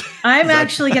 I'm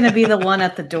actually going to be the one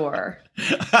at the door.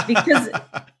 Because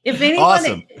if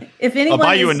anyone, I'll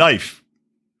buy you a knife.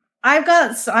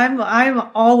 I'm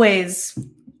always,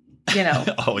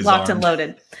 Always locked armed. and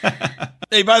loaded.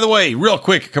 Hey, by the way, real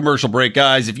quick commercial break,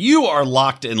 guys. If you are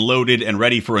locked and loaded and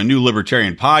ready for a new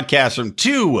libertarian podcast from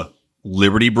 2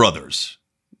 Liberty Brothers.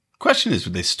 Question is,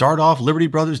 would they start off Liberty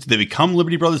Brothers? Did they become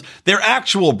Liberty Brothers? They're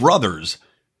actual brothers.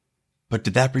 But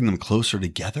did that bring them closer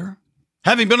together?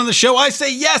 Having been on the show, I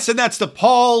say yes, and that's the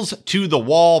Paul's to the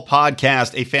Wall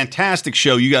podcast, a fantastic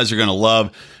show you guys are going to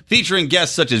love, featuring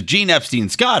guests such as Gene Epstein,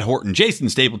 Scott Horton, Jason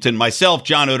Stapleton, myself,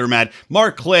 John Odermatt,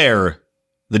 Mark Claire.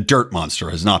 The Dirt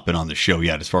Monster has not been on the show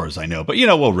yet, as far as I know, but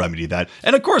we'll remedy that.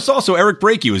 And of course, also Eric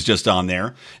Brakey was just on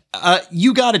there.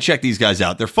 You got to check these guys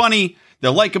out. They're funny,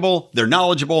 they're likable, they're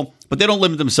knowledgeable, but they don't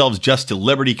limit themselves just to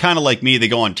liberty. Kind of like me, they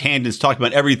go on tangents, talk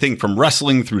about everything from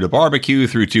wrestling through to barbecue,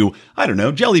 through to,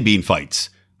 jelly bean fights.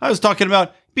 I was talking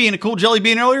about being a cool jelly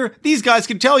bean earlier. These guys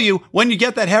can tell you when you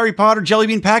get that Harry Potter jelly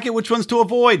bean packet, which ones to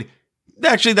avoid.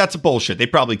 Actually, that's a bullshit. They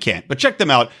probably can't. But check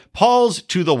them out. Paul's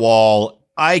to the Wall.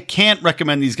 I can't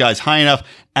recommend these guys high enough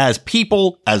as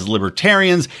people, as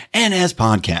libertarians, and as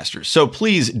podcasters. So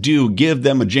please do give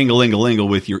them a jingle-lingle-lingle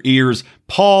with your ears.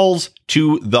 Paul's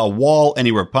to the Wall,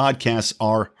 anywhere podcasts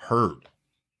are heard.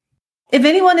 If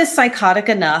anyone is psychotic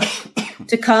enough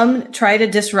to come try to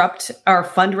disrupt our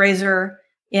fundraiser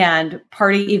and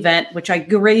party event, which I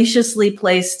graciously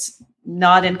placed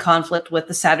not in conflict with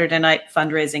the Saturday night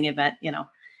fundraising event,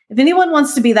 if anyone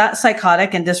wants to be that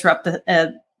psychotic and disrupt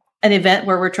an event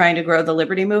where we're trying to grow the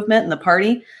liberty movement and the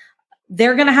party,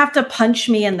 they're going to have to punch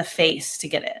me in the face to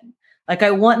get in. Like, I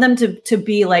want them to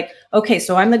be like, okay,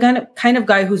 so I'm the kind of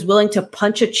guy who's willing to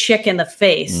punch a chick in the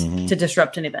face to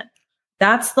disrupt an event.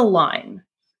 That's the line.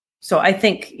 So I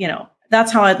think,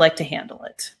 that's how I'd like to handle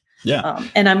it. Yeah.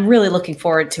 And I'm really looking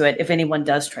forward to it if anyone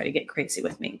does try to get crazy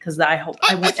with me, because I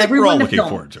want everyone to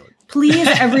film it. Please,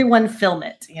 everyone film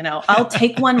it. I'll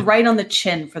take one right on the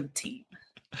chin for the team.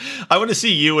 I want to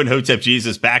see you and Hotep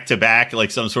Jesus back to back,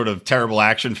 like some sort of terrible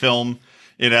action film.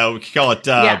 We could call it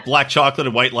Black Chocolate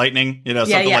and White Lightning,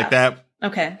 something like that.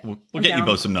 Okay. We'll get you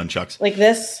both some nunchucks. Like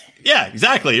this? Yeah,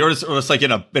 exactly. Or it's like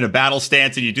in a battle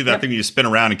stance and you do that thing where you spin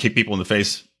around and kick people in the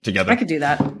face together. I could do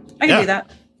that. I can do that.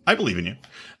 I believe in you.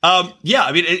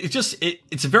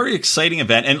 It's a very exciting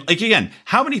event. And like, again,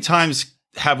 how many times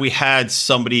have we had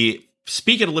somebody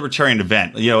speak at a libertarian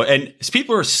event, and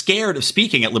people are scared of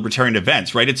speaking at libertarian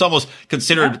events, right? It's almost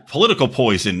considered political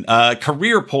poison,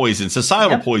 career poison,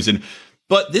 societal poison.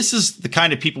 But this is the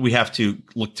kind of people we have to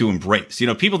look to embrace,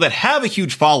 people that have a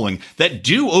huge following that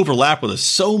do overlap with us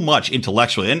so much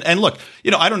intellectually. And look,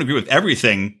 I don't agree with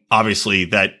everything, obviously,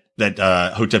 that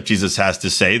Hotep Jesus has to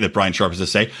say, that Brian Sharp has to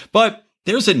say, but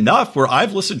there's enough where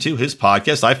I've listened to his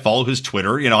podcast. I follow his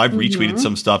Twitter, I've retweeted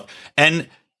some stuff, and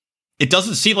it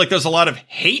doesn't seem like there's a lot of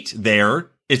hate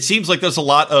there. It seems like there's a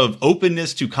lot of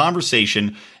openness to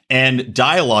conversation and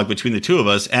dialogue between the two of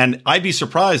us. And I'd be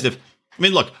surprised if,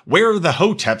 look, where are the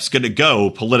Hoteps going to go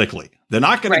politically? They're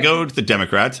not going to go to the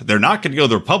Democrats. They're not going to go to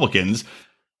the Republicans.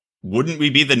 Wouldn't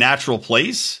we be the natural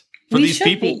place for these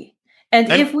people? Be.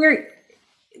 And if we're,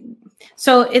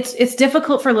 so it's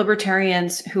difficult for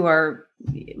libertarians who are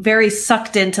very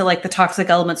sucked into like the toxic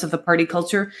elements of the party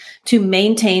culture to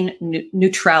maintain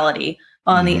neutrality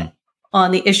on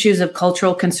the issues of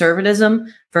cultural conservatism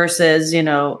versus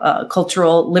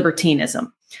cultural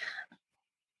libertinism.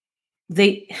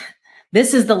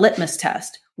 This is the litmus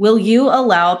test. Will you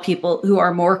allow people who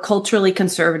are more culturally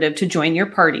conservative to join your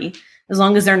party as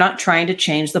long as they're not trying to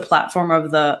change the platform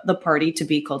of the party to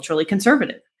be culturally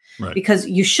conservative? Right. Because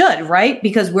you should, right?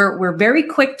 Because we're very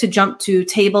quick to jump to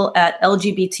table at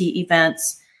LGBT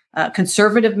events,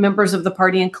 conservative members of the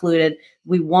party included.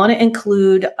 We want to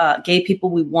include gay people.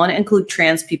 We want to include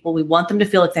trans people. We want them to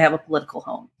feel like they have a political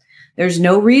home. There's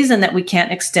no reason that we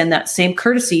can't extend that same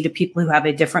courtesy to people who have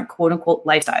a different quote unquote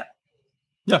lifestyle.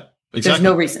 Exactly. There's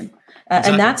no reason.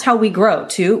 Exactly. And that's how we grow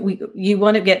too. You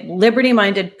want to get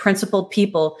liberty-minded, principled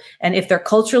people. And if they're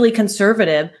culturally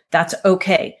conservative, that's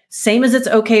okay. Same as it's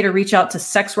okay to reach out to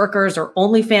sex workers or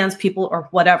OnlyFans people or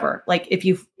whatever. Like if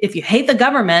you hate the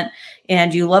government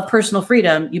and you love personal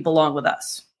freedom, you belong with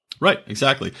us. Right,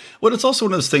 exactly. Well, it's also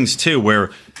one of those things, too, where,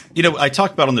 I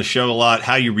talk about on the show a lot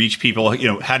how you reach people,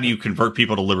 how do you convert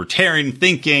people to libertarian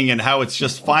thinking, and how it's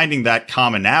just finding that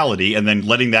commonality and then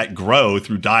letting that grow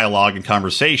through dialogue and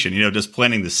conversation, just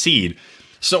planting the seed.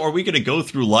 So are we going to go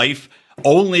through life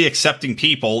only accepting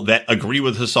people that agree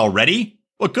with us already?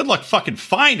 Well, good luck fucking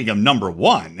finding them, number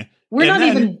one. We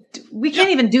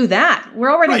can't even do that.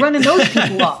 We're already running those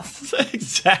people off.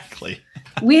 Exactly.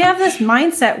 We have this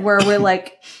mindset where we're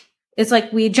like, it's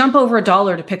like we jump over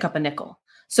 $1 to pick up a nickel.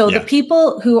 So the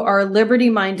people who are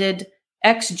liberty-minded,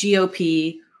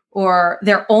 ex-GOP, or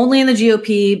they're only in the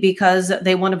GOP because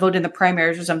they want to vote in the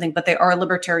primaries or something, but they are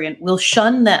libertarian, will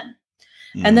shun them.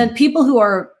 And then people who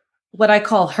are what I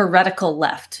call heretical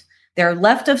left. They're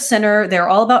left of center. They're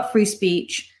all about free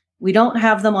speech. We don't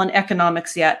have them on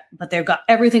economics yet, but they've got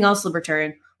everything else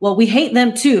libertarian. Well, we hate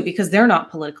them too because they're not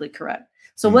politically correct.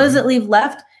 So what does it leave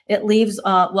left? It leaves,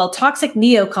 toxic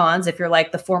neocons, if you're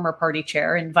like the former party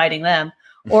chair, inviting them,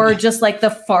 or just like the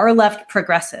far left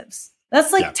progressives.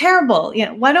 That's terrible.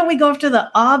 Why don't we go after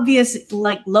the obvious,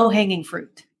 like low hanging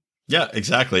fruit? Yeah,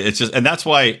 exactly. It's just, and that's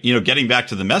why, getting back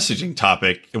to the messaging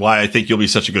topic, why I think you'll be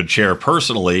such a good chair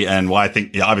personally, and why I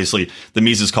think obviously the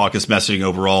Mises Caucus messaging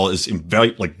overall is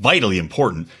vitally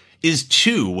important, is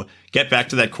to get back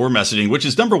to that core messaging, which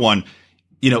is number one.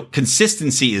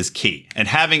 Consistency is key, and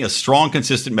having a strong,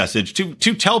 consistent message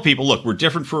to tell people, look, we're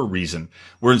different for a reason.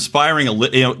 We're inspiring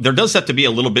there does have to be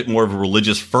a little bit more of a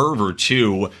religious fervor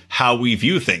to how we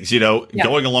view things.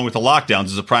 Going along with the lockdowns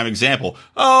is a prime example.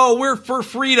 Oh, we're for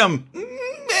freedom,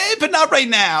 but not right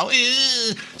now.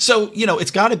 So, it's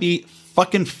got to be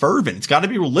fucking fervent. It's got to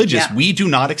be religious. Yeah. We do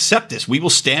not accept this. We will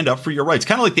stand up for your rights.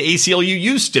 Kind of like the ACLU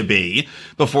used to be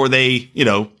before they,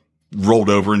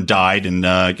 rolled over and died and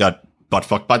got butt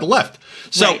fucked by the left.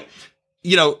 So,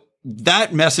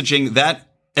 that messaging,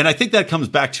 and I think that comes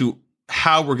back to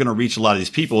how we're going to reach a lot of these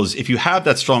people is if you have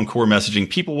that strong core messaging,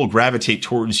 people will gravitate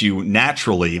towards you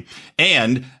naturally.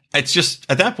 And it's just,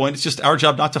 at that point, it's just our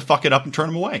job not to fuck it up and turn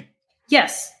them away.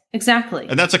 Yes, exactly.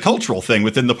 And that's a cultural thing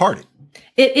within the party.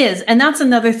 It is. And that's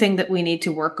another thing that we need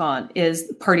to work on is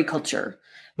party culture.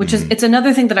 Which is, it's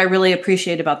another thing that I really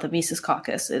appreciate about the Mises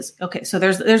Caucus is, okay, so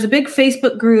there's a big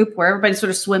Facebook group where everybody sort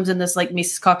of swims in this like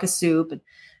Mises Caucus soup. And,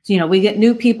 we get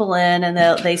new people in and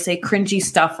they say cringy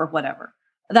stuff or whatever.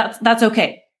 That's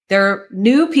okay. There are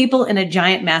new people in a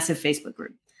giant, massive Facebook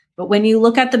group. But when you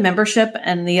look at the membership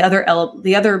and the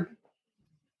other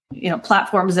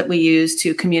platforms that we use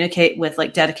to communicate with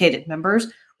like dedicated members,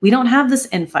 we don't have this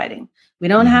infighting. We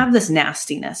don't have this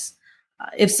nastiness.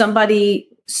 If somebody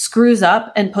screws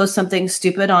up and posts something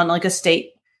stupid on like a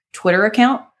state Twitter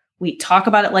account, we talk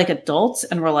about it like adults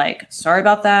and we're like, sorry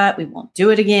about that. We won't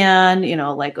do it again.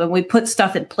 Like when we put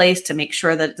stuff in place to make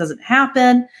sure that it doesn't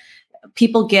happen,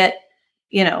 people get,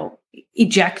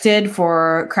 ejected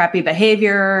for crappy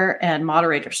behavior and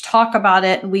moderators talk about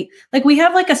it. And we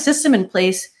have like a system in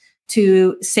place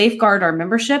to safeguard our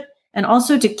membership and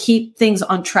also to keep things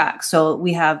on track. So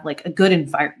we have like a good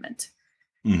environment.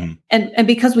 Mm-hmm. And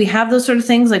because we have those sort of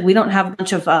things, like we don't have a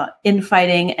bunch of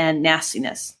infighting and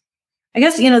nastiness. I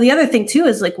guess, the other thing too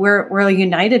is like we're a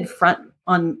united front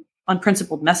on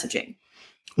principled messaging.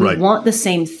 We want the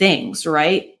same things,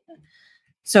 right?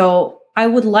 So I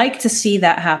would like to see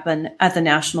that happen at the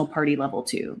national party level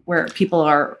too, where people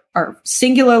are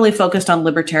singularly focused on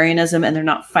libertarianism and they're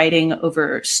not fighting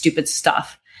over stupid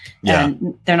stuff. Yeah.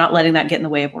 And they're not letting that get in the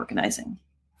way of organizing.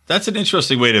 That's an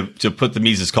interesting way to put the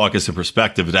Mises Caucus in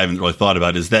perspective that I haven't really thought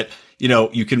about is that,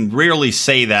 you can rarely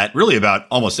say that really about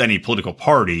almost any political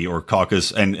party or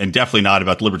caucus and definitely not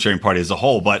about the Libertarian Party as a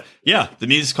whole. But yeah, the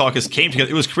Mises Caucus came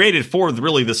together. It was created for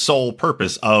really the sole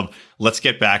purpose of let's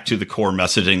get back to the core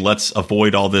messaging. Let's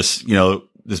avoid all this,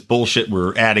 this bullshit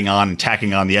we're adding on and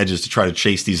tacking on the edges to try to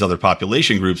chase these other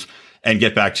population groups and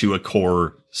get back to a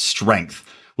core strength,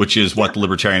 which is what the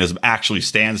libertarianism actually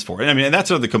stands for. And and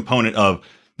that's another component of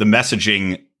the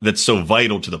messaging that's so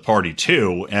vital to the party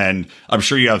too. And I'm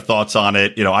sure you have thoughts on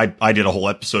it. I did a whole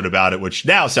episode about it, which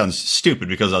now sounds stupid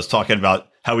because I was talking about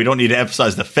how we don't need to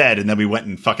emphasize the Fed. And then we went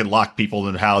and fucking locked people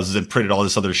in their houses and printed all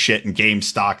this other shit and game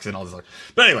stocks and all this other.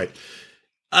 But anyway,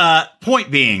 point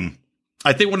being,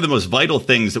 I think one of the most vital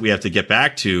things that we have to get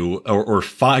back to or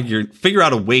figure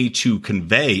out a way to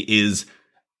convey is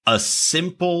a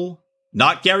simple,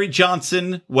 not Gary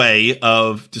Johnson way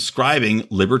of describing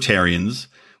libertarians,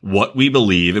 what we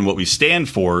believe and what we stand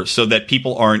for so that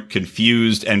people aren't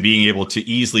confused and being able to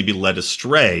easily be led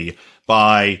astray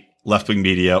by left-wing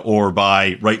media or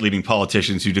by right-leaning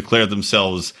politicians who declare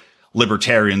themselves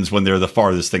libertarians when they're the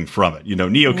farthest thing from it.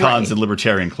 Neocons in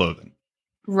libertarian clothing.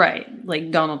 Right.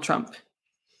 Like Donald Trump.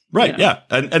 Right. Yeah.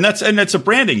 And that's a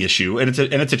branding issue. And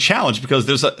it's a challenge because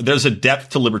there's a depth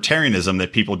to libertarianism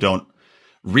that people don't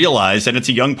realize. And it's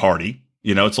a young party.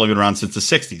 It's only been around since the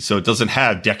 60s. So it doesn't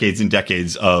have decades and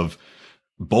decades of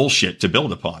bullshit to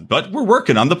build upon. But we're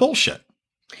working on the bullshit.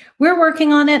 We're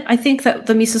working on it. I think that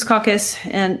the Mises Caucus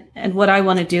and what I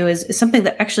want to do is something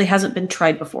that actually hasn't been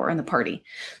tried before in the party.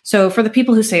 So for the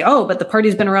people who say, oh, but the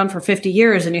party's been around for 50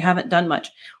 years and you haven't done much.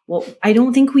 Well, I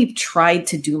don't think we've tried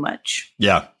to do much.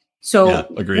 Yeah. So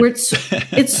agreed.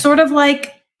 It's sort of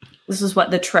like, this is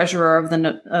what the treasurer of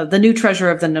the new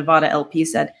treasurer of the Nevada LP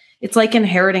said. It's like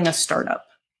inheriting a startup.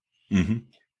 Mm-hmm.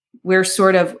 We're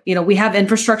sort of, we have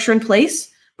infrastructure in place,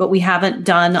 but we haven't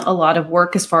done a lot of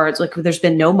work as far as there's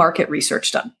been no market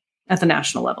research done at the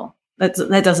national level.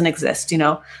 That doesn't exist.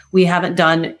 We haven't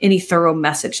done any thorough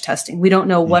message testing. We don't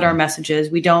know what our message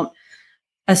is. We don't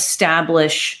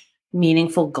establish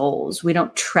meaningful goals. We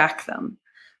don't track them.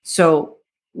 So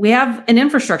we have an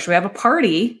infrastructure. We have a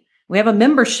party. We have a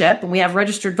membership, and we have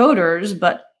registered voters.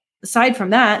 But aside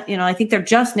from that, I think they're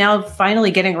just now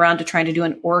finally getting around to trying to do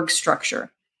an org structure.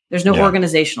 There's no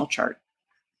organizational chart.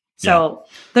 So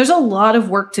there's a lot of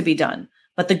work to be done.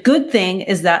 But the good thing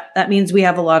is that means we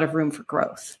have a lot of room for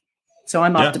growth. So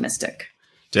I'm optimistic.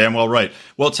 Damn well right.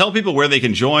 Well, tell people where they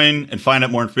can join and find out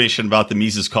more information about the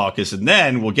Mises Caucus. And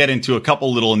then we'll get into a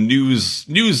couple little news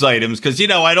items because,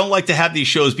 I don't like to have these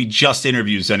shows be just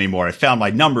interviews anymore. I found my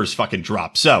numbers fucking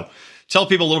drop. So tell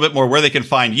people a little bit more where they can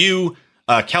find you,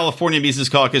 California Mises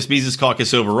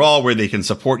Caucus overall, where they can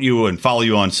support you and follow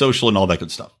you on social and all that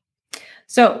good stuff.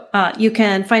 So you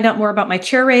can find out more about my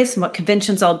chair race and what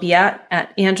conventions I'll be at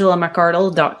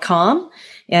angelamcardle.com.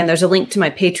 And there's a link to my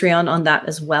Patreon on that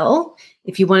as well.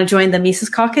 If you want to join the Mises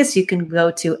Caucus, you can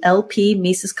go to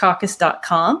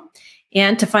lpmisescaucus.com.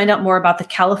 And to find out more about the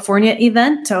California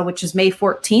event, which is May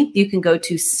 14th, you can go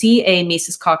to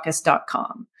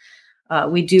camisescaucus.com.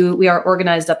 We are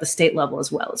organized at the state level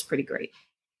as well. It's pretty great.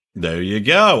 There you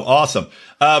go. Awesome.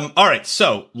 All right.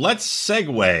 So let's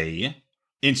segue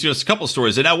into just a couple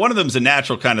stories. And now one of them is a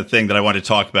natural kind of thing that I want to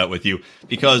talk about with you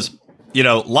because,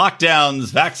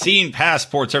 lockdowns, vaccine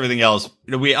passports, everything else.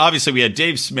 We had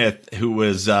Dave Smith, who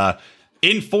was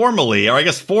informally, I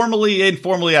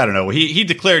don't know. He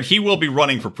declared he will be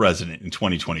running for president in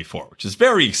 2024, which is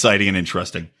very exciting and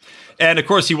interesting. And of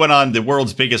course, he went on the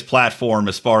world's biggest platform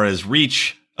as far as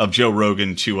reach of Joe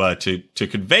Rogan to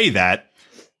convey that.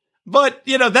 But,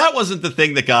 that wasn't the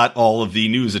thing that got all of the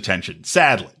news attention,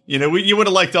 sadly. You would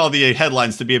have liked all the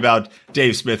headlines to be about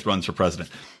Dave Smith runs for president.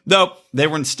 No, they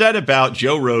were instead about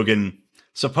Joe Rogan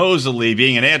supposedly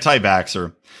being an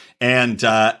anti-vaxxer and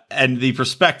the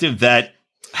perspective that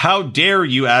how dare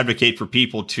you advocate for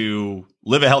people to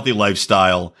live a healthy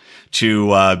lifestyle,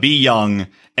 to be young,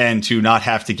 and to not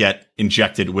have to get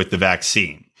injected with the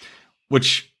vaccine,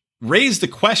 which raised the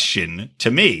question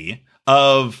to me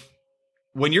of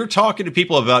when you're talking to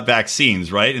people about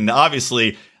vaccines, right? And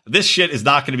obviously this shit is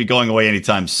not going to be going away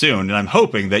anytime soon. And I'm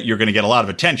hoping that you're going to get a lot of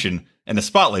attention and a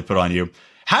spotlight put on you.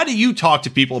 How do you talk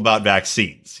to people about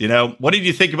vaccines? What did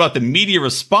you think about the media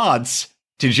response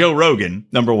to Joe Rogan,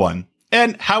 number one?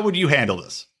 And how would you handle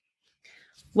this?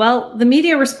 Well, the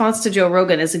media response to Joe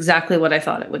Rogan is exactly what I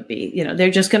thought it would be.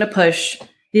 They're just going to push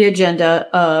the agenda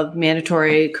of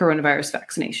mandatory coronavirus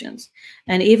vaccinations.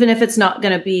 And even if it's not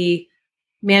going to be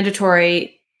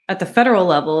mandatory at the federal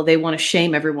level, they want to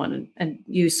shame everyone and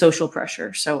use social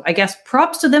pressure. So I guess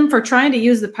props to them for trying to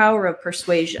use the power of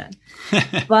persuasion.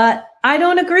 But I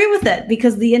don't agree with it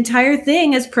because the entire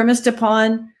thing is premised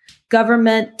upon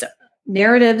government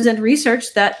narratives and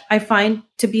research that I find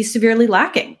to be severely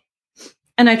lacking.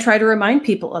 And I try to remind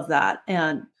people of that.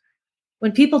 And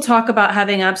when people talk about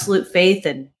having absolute faith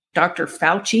in Dr.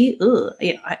 Fauci,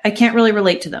 I can't really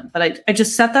relate to them, but I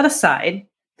just set that aside.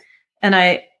 And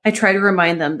I try to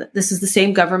remind them that this is the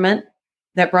same government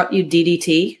that brought you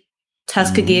DDT,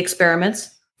 Tuskegee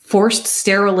experiments, forced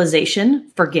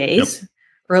sterilization for gays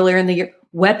earlier in the year,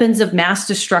 weapons of mass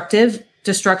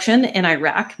destruction in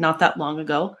Iraq not that long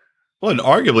ago. Well, and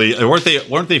arguably,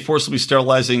 weren't they forcibly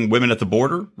sterilizing women at the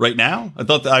border right now? I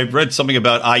thought I read something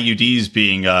about IUDs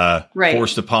being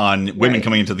forced upon women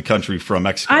coming into the country from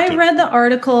Mexico. I read the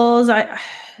articles. I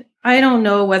don't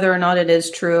know whether or not it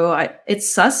is true.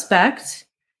 It's suspect.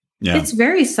 Yeah. It's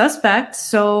very suspect.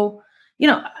 So,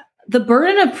 the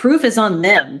burden of proof is on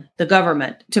them, the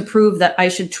government, to prove that I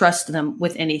should trust them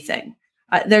with anything.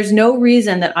 There's no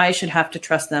reason that I should have to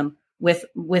trust them with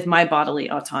my bodily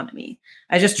autonomy.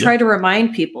 I just try to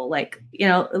remind people, like,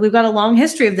 we've got a long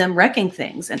history of them wrecking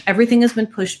things, and everything has been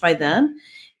pushed by them.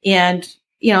 And,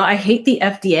 I hate the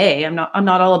FDA. I'm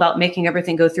not all about making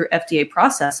everything go through FDA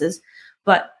processes,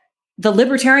 but the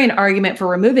libertarian argument for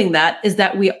removing that is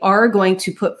that we are going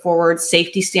to put forward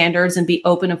safety standards and be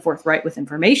open and forthright with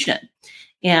information.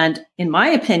 And in my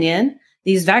opinion,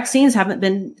 these vaccines haven't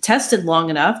been tested long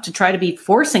enough to try to be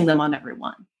forcing them on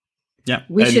everyone. Yeah.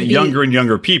 We should younger and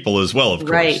younger people as well, of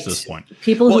course, at this point.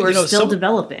 People who are still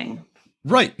developing.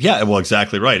 Right. Yeah. Well,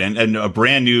 exactly right. And a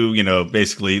brand new,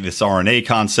 basically this RNA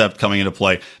concept coming into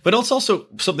play. But it's also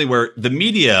something where the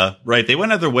media, right, they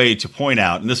went out of their way to point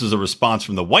out, and this was a response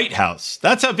from the White House.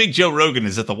 That's how big Joe Rogan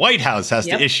is, that the White House has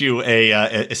to issue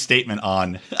a statement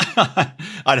on,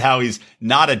 on how he's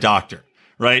not a doctor.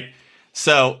 Right.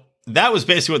 So that was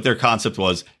basically what their concept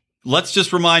was. Let's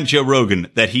just remind Joe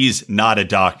Rogan that he's not a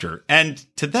doctor. And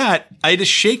to that, I had to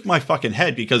shake my fucking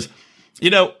head because,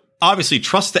 obviously,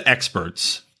 trust the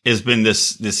experts has been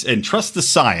this, and trust the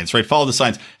science, right? Follow the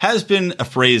science has been a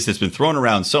phrase that's been thrown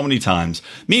around so many times.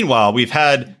 Meanwhile, we've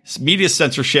had media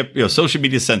censorship, social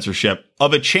media censorship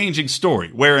of a changing story,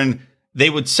 wherein they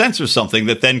would censor something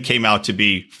that then came out to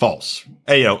be false,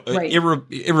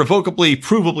 irrevocably,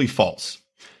 provably false.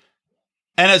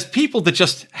 And as people that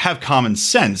just have common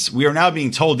sense, we are now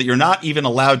being told that you're not even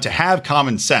allowed to have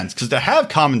common sense, because to have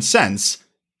common sense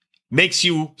makes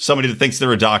you somebody that thinks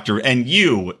they're a doctor, and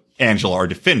you, Angela, are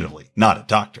definitively not a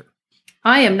doctor.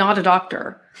 I am not a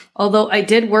doctor, although I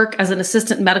did work as an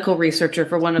assistant medical researcher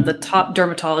for one of the top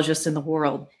dermatologists in the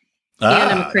world, and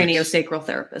I'm a craniosacral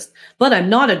therapist. But I'm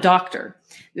not a doctor.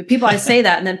 I say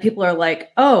that, and then people are like,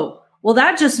 "Oh, well,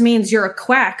 that just means you're a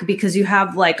quack because you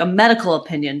have like a medical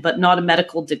opinion, but not a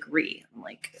medical degree." I'm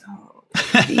like, "Oh,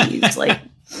 geez, like."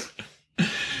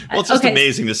 Well, it's just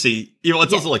amazing to see.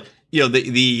 It's also like.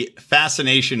 The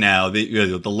fascination now,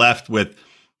 the left with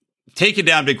taking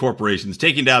down big corporations,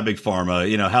 taking down big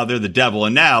pharma, how they're the devil.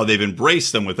 And now they've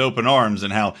embraced them with open arms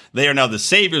and how they are now the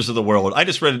saviors of the world. I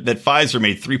just read that Pfizer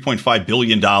made $3.5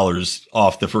 billion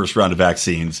off the first round of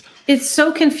vaccines. It's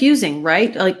so confusing,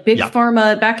 right? Like big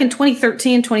pharma back in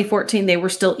 2013, 2014, they were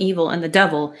still evil and the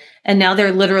devil. And now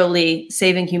they're literally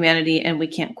saving humanity and we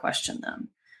can't question them.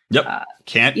 Yep.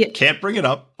 Can't bring it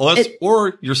up.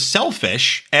 Or you're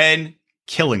selfish and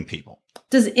killing people.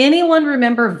 Does anyone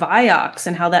remember Vioxx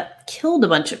and how that killed a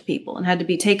bunch of people and had to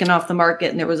be taken off the market?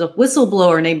 And there was a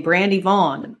whistleblower named Brandy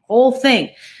Vaughn and the whole thing.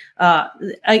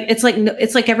 It's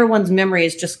like everyone's memory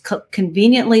is just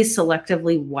conveniently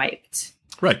selectively wiped.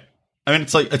 Right. I mean,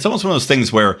 it's almost one of those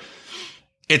things where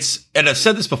and I've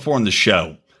said this before on the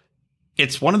show.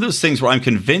 It's one of those things where I'm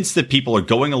convinced that people are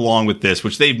going along with this,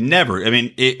 which they've never. I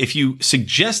mean, if you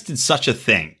suggested such a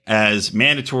thing as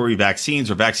mandatory vaccines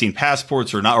or vaccine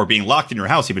passports or being locked in your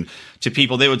house, even to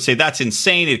people, they would say that's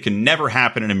insane. It can never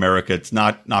happen in America. It's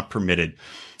not permitted.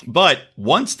 But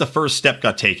once the first step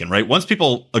got taken, right? Once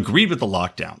people agreed with the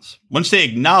lockdowns, once they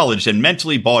acknowledged and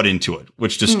mentally bought into it,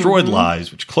 which destroyed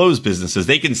lives, which closed businesses,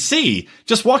 they can see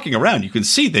just walking around, you can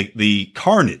see the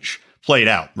carnage played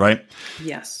out, right?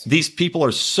 Yes. These people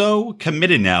are so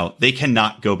committed now, they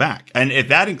cannot go back. And if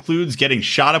that includes getting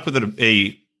shot up with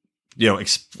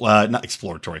not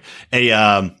exploratory,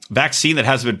 a vaccine that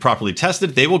hasn't been properly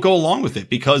tested, they will go along with it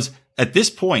because at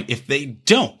this point, if they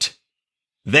don't,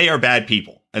 they are bad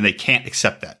people and they can't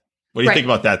accept that. What do you think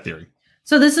about that theory?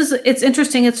 So it's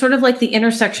interesting. It's sort of like the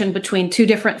intersection between two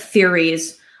different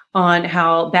theories on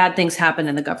how bad things happen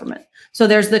in the government. So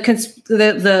there's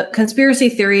the conspiracy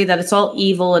theory that it's all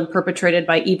evil and perpetrated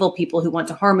by evil people who want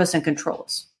to harm us and control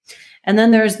us. And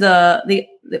then there's the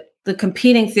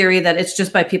competing theory that it's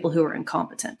just by people who are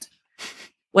incompetent.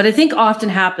 What I think often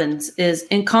happens is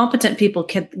incompetent people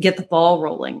get the ball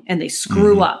rolling and they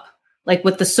screw up, like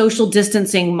with the social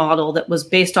distancing model that was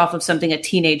based off of something a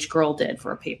teenage girl did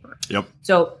for a paper. Yep.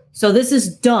 So this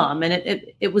is dumb, and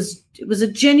it was a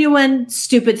genuine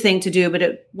stupid thing to do, but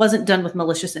it wasn't done with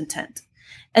malicious intent.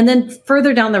 And then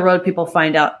further down the road, people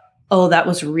find out, oh, that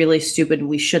was really stupid, and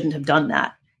we shouldn't have done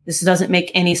that. This doesn't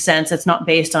make any sense. It's not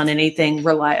based on anything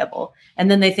reliable.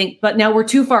 And then they think, but now we're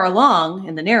too far along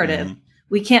in the narrative.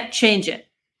 We can't change it.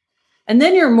 And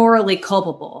then you're morally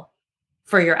culpable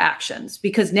for your actions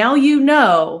because now you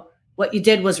know what you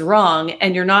did was wrong,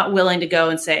 and you're not willing to go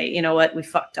and say, you know what, we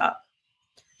fucked up.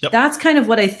 Yep. That's kind of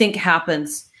what I think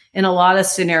happens in a lot of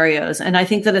scenarios. And I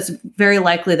think that it's very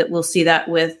likely that we'll see that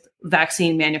with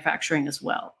vaccine manufacturing as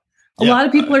well. A lot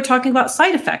of people are talking about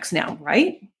side effects now,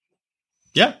 right?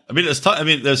 Yeah. I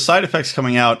mean, there's side effects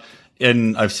coming out,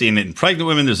 and I've seen it in pregnant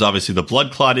women. There's obviously the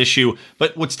blood clot issue.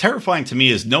 But what's terrifying to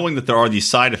me is knowing that there are these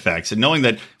side effects and knowing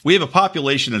that we have a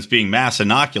population that's being mass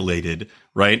inoculated,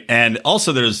 right? And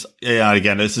also there's,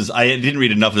 again, I didn't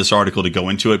read enough of this article to go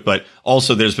into it, but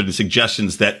also there's been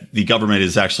suggestions that the government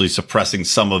is actually suppressing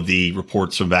some of the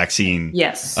reports from vaccine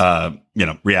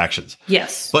reactions.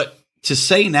 Yes. But to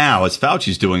say now, as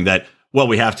Fauci's doing that, well,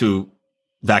 we have to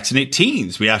vaccinate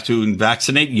teens, we have to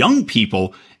vaccinate young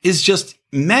people, is just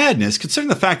madness, considering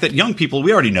the fact that young people,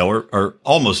 we already know, are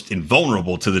almost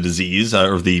invulnerable to the disease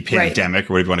or the pandemic,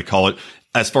 or whatever you want to call it,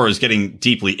 as far as getting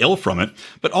deeply ill from it.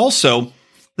 But also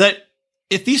that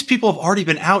if these people have already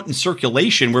been out in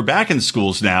circulation, we're back in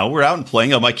schools now, we're out and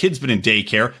playing. Oh, my kid's been in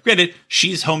daycare. Granted,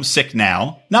 she's homesick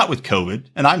now, not with COVID,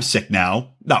 and I'm sick now,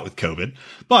 not with COVID,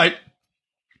 but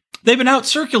they've been out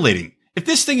circulating. If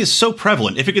this thing is so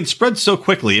prevalent, if it can spread so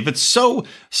quickly, if it's so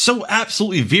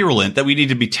absolutely virulent that we need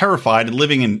to be terrified and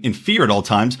living in fear at all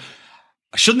times,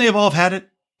 shouldn't they have all had it?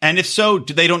 And if so,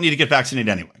 they don't need to get vaccinated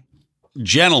anyway.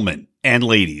 Gentlemen and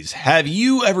ladies, have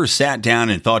you ever sat down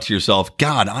and thought to yourself,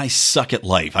 God, I suck at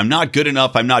life. I'm not good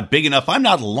enough. I'm not big enough. I'm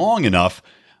not long enough.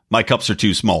 My cups are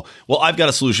too small. Well, I've got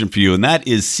a solution for you, and that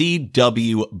is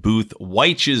C.W. Booth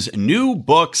Weitsch's new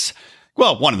books.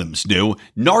 Well, one of them is new,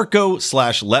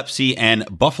 Narco/Lepsy and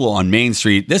Buffalo on Main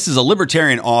Street. This is a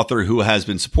libertarian author who has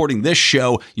been supporting this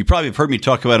show. You probably have heard me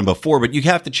talk about him before, but you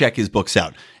have to check his books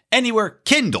out. Anywhere,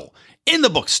 Kindle, in the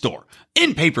bookstore,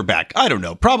 in paperback, I don't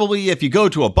know. Probably if you go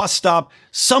to a bus stop,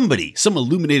 some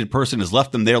illuminated person has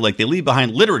left them there, like they leave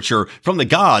behind literature from the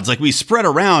gods, like we spread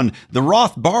around the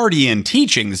Rothbardian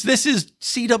teachings. This is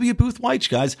C.W. Booth Weitsch,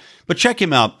 guys. But check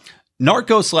him out.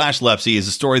 Narco/Lepsy is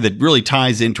a story that really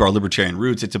ties into our libertarian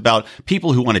roots. It's about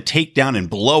people who want to take down and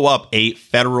blow up a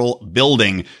federal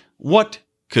building. What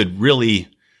could really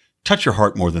touch your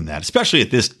heart more than that, especially at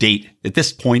this date, at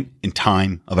this point in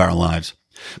time of our lives?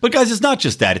 But guys, it's not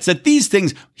just that. It's that these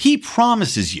things he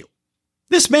promises you.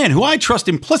 This man, who I trust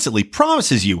implicitly,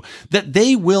 promises you that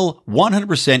they will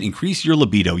 100% increase your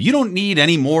libido. You don't need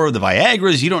any more of the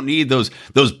Viagras. You don't need those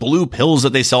blue pills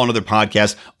that they sell on other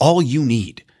podcasts. All you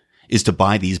need is to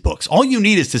buy these books. All you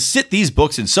need is to sit these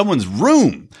books in someone's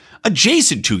room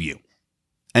adjacent to you,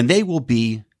 and they will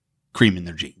be cream in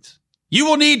their jeans. You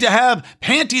will need to have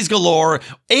panties galore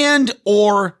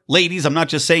or ladies, I'm not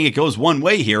just saying it goes one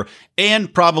way here,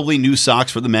 and probably new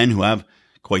socks for the men who have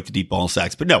quite the deep ball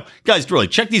sacks. But no, guys, really,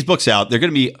 check these books out. They're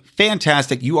going to be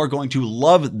fantastic. You are going to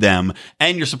love them,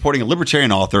 and you're supporting a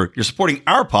libertarian author. You're supporting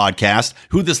our podcast,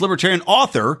 who this libertarian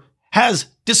author has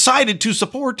decided to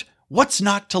support. What's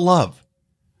not to love?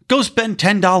 Go spend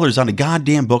 $10 on a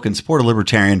goddamn book and support a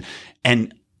libertarian,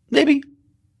 and maybe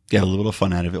get a little bit of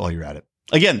fun out of it while you're at it.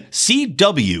 Again,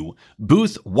 C.W.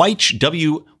 Booth Weitsch,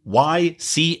 W-Y-C-H-E,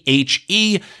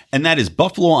 and that is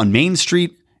Buffalo on Main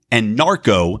Street and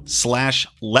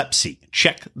Narco/Lepsy.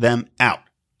 Check them out.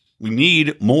 We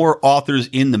need more authors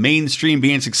in the mainstream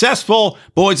being successful.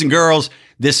 Boys and girls,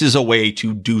 this is a way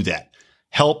to do that.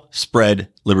 Help spread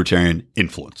libertarian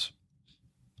influence.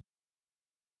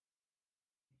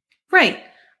 Right.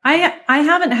 I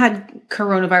haven't had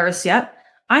coronavirus yet.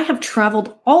 I have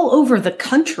traveled all over the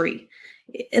country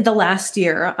in the last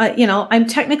year. I'm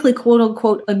technically quote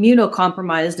unquote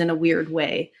immunocompromised in a weird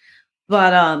way,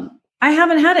 but I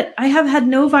haven't had it. I have had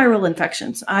no viral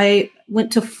infections. I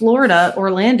went to Florida,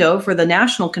 Orlando for the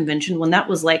national convention when that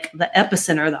was like the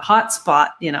epicenter, the hot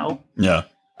spot,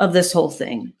 of this whole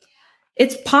thing.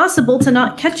 It's possible to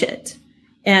not catch it.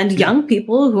 And young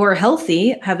people who are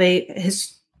healthy have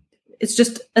it's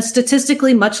just a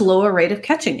statistically much lower rate of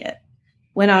catching it.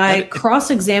 When I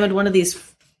cross-examined one of these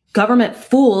government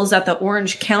fools at the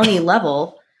Orange County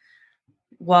level,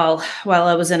 while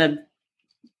I was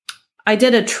I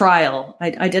did a trial.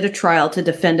 I did a trial to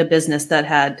defend a business that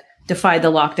had defied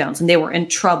the lockdowns, and they were in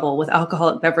trouble with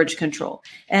alcoholic beverage control.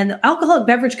 And alcoholic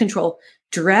beverage control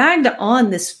dragged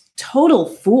on this total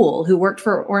fool who worked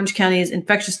for Orange County's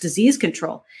infectious disease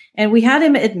control. And we had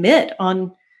him admit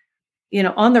on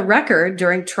the record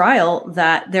during trial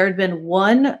that there had been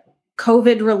one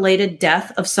COVID-related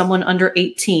death of someone under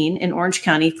 18 in Orange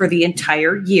County for the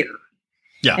entire year.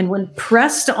 Yeah. And when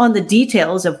pressed on the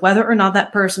details of whether or not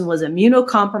that person was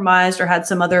immunocompromised or had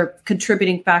some other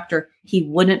contributing factor, he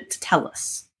wouldn't tell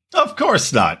us. Of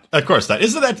course not. Of course not.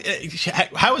 Isn't that,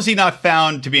 how is he not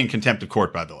found to be in contempt of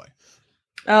court, by the way?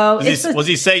 Oh, was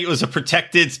he saying it was a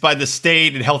protected by the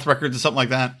state and health records or something like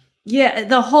that? Yeah,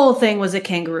 the whole thing was a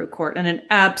kangaroo court and an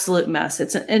absolute mess.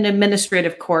 It's an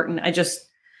administrative court, and I just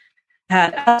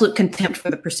had absolute contempt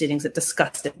for the proceedings. It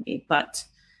disgusted me. But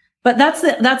But that's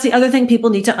the other thing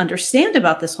people need to understand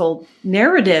about this whole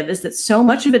narrative is that so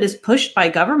much of it is pushed by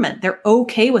government. They're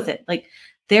okay with it. Like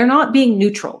they're not being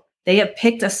neutral. They have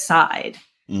picked a side.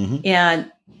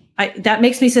 And that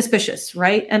makes me suspicious,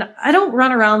 right? And I don't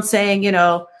run around saying,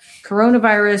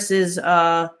 coronavirus is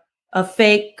a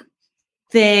fake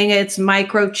thing. It's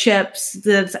microchips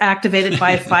that's activated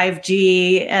by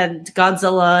 5G and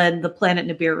Godzilla and the planet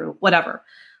Nibiru, whatever.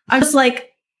 I'm just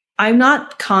like, I'm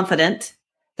not confident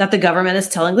that the government is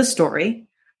telling the story.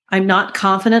 I'm not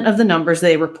confident of the numbers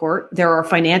they report. There are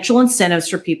financial incentives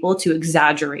for people to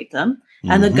exaggerate them.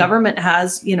 And the government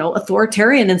has,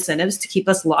 authoritarian incentives to keep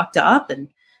us locked up and,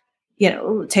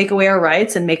 take away our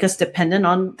rights and make us dependent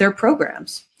on their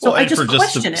programs. So I just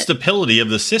question it. Stability of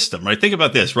the system, right? Think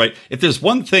about this, right? If there's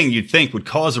one thing you'd think would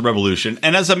cause a revolution,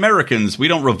 and as Americans, we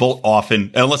don't revolt often,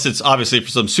 unless it's obviously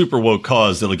for some super woke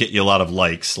cause that'll get you a lot of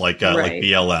likes, like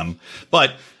BLM.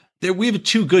 But we have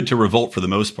too good to revolt for the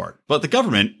most part. But the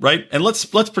government, right? And let's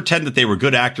pretend that they were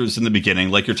good actors in the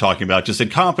beginning, like you're talking about, just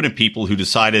incompetent people who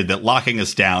decided that locking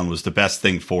us down was the best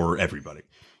thing for everybody.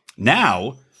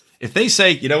 Now, if they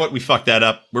say, you know what, we fucked that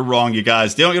up, we're wrong, you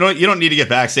guys, you don't need to get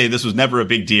vaccinated, this was never a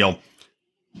big deal.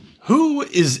 Who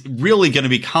is really going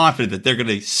to be confident that they're going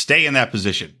to stay in that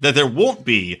position? That there won't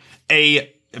be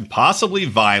a possibly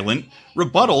violent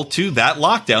rebuttal to that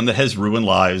lockdown that has ruined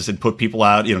lives and put people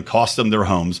out, cost them their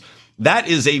homes. That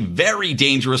is a very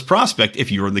dangerous prospect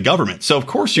if you're in the government. So of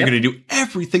course you're going to do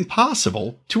everything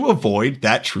possible to avoid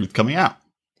that truth coming out.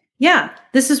 Yeah,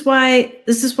 this is why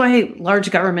large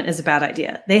government is a bad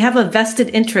idea. They have a vested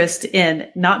interest in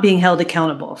not being held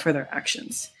accountable for their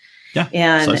actions. Yeah,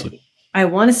 and precisely. I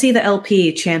want to see the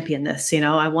LP champion this.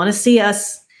 I want to see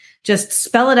us just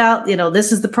spell it out.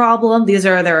 This is the problem.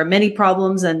 There are many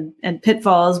problems and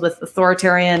pitfalls with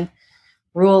authoritarian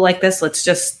rule like this.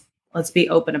 Let's be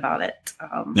open about it.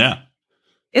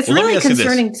 It's really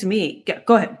concerning to me.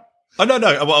 Go ahead. Oh, no.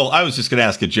 Well, I was just going to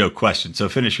ask a joke question. So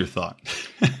finish your thought.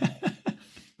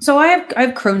 So I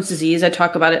have Crohn's disease. I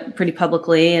talk about it pretty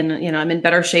publicly, and I'm in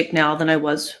better shape now than I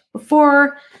was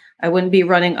before. I wouldn't be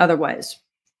running otherwise.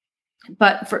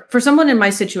 But for someone in my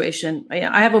situation,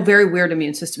 I have a very weird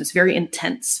immune system. It's very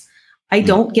intense. I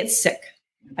don't get sick.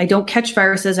 I don't catch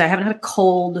viruses. I haven't had a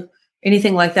cold,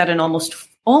 anything like that in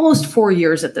almost 4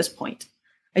 years at this point.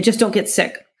 I just don't get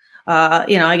sick.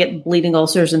 I get bleeding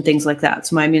ulcers and things like that.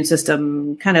 So my immune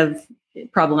system kind of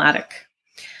problematic.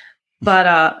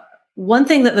 But one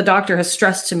thing that the doctor has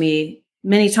stressed to me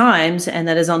many times, and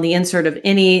that is on the insert of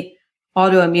any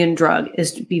autoimmune drug,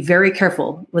 is to be very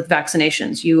careful with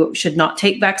vaccinations. You should not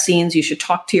take vaccines. You should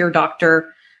talk to your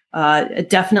doctor.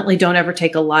 Definitely don't ever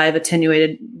take a live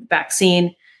attenuated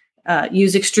vaccine.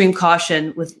 Use extreme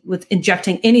caution with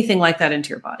injecting anything like that into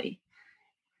your body.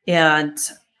 And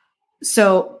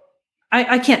so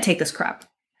I can't take this crap,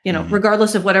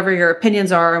 regardless of whatever your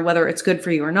opinions are and whether it's good for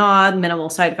you or not, minimal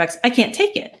side effects. I can't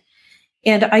take it.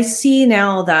 And I see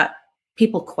now that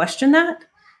people question that.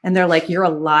 And they're like, you're a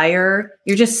liar.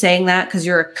 You're just saying that because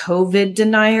you're a COVID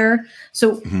denier.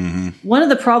 So one of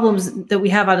the problems that we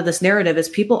have out of this narrative is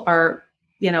people are,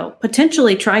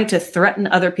 potentially trying to threaten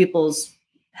other people's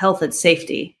health and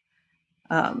safety.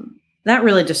 That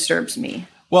really disturbs me.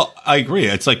 Well, I agree.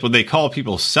 It's like when they call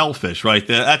people selfish, right?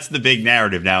 That's the big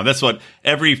narrative now. That's what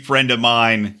every friend of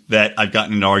mine that I've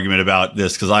gotten in an argument about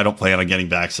this, because I don't plan on getting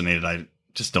vaccinated. I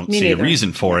just don't see a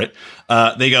reason for it.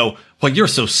 They go, well, you're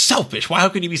so selfish. Why? How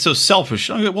could you be so selfish?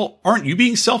 I go, well, aren't you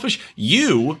being selfish?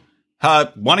 You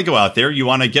want to go out there. You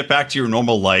want to get back to your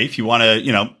normal life. You want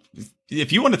to,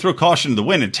 if you want to throw caution to the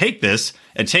wind and take this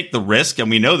and take the risk, and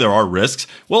we know there are risks,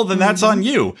 well, then that's on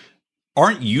you.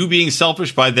 Aren't you being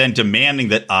selfish by then demanding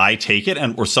that I take it,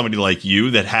 or somebody like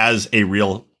you that has a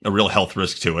real health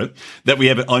risk to it, that we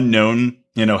have an unknown,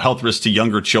 health risk to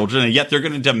younger children, and yet they're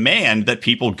going to demand that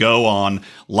people go on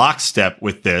lockstep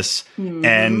with this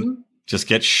and just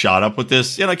get shot up with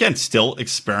this, again, still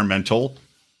experimental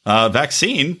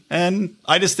vaccine. And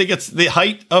I just think it's the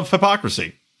height of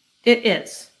hypocrisy. It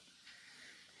is.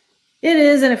 It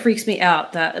is, and it freaks me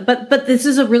out. But this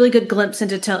is a really good glimpse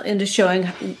into showing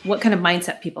what kind of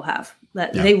mindset people have.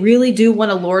 That they really do want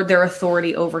to lord their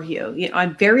authority over you.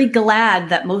 I'm very glad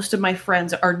that most of my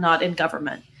friends are not in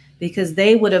government, because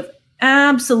they would have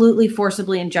absolutely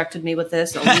forcibly injected me with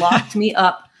this, locked me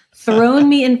up, thrown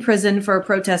me in prison for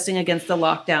protesting against the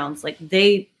lockdowns.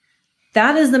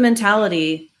 That is the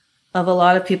mentality of a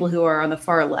lot of people who are on the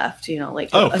far left.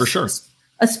 For sure.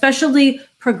 Especially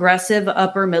progressive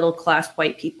upper middle class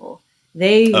white people.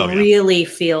 They really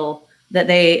feel that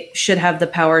they should have the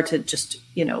power to just,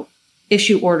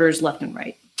 issue orders left and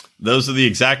right. Those are the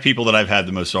exact people that I've had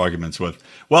the most arguments with.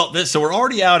 Well, so we're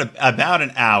already out about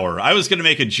an hour. I was going to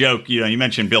make a joke. You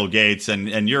mentioned Bill Gates,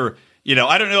 and you're,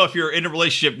 I don't know if you're in a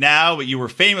relationship now, but you were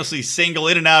famously single,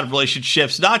 in and out of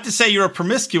relationships. Not to say you're a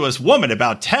promiscuous woman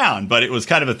about town, but it was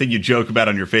kind of a thing you joke about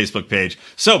on your Facebook page.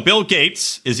 So, Bill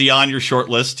Gates, is he on your short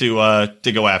list to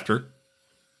go after?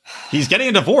 He's getting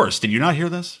a divorce. Did you not hear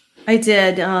this? I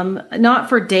did. Not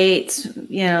for dates.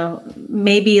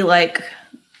 Maybe like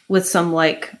with some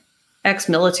like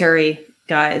ex-military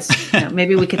guys.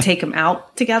 Maybe we could take him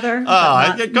out together.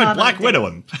 Oh, good. Black Widow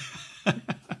him.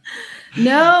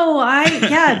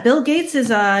 No, Bill Gates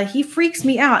is, he freaks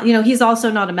me out. He's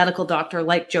also not a medical doctor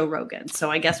like Joe Rogan.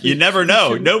 So I guess you never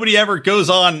know. Nobody ever goes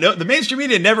on. No, the mainstream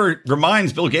media never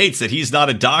reminds Bill Gates that he's not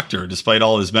a doctor, despite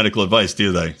all his medical advice,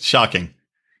 do they? Shocking.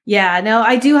 Yeah, no,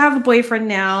 I do have a boyfriend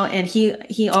now, and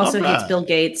he also hates Bill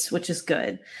Gates, which is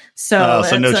good. So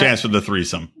no chance for the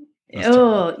threesome.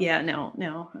 No.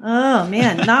 Oh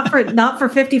man, not for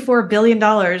 $54 billion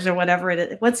or whatever it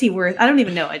is. What's he worth? I don't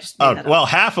even know. I just made that up.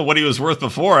 Half of what he was worth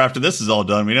before. After this is all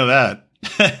done, we know that.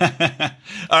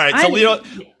 All right, so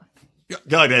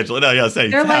go ahead, Angela. No, yeah, say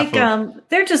they're like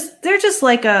they're just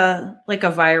like a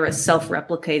virus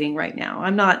self-replicating right now.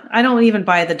 I don't even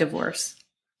buy the divorce.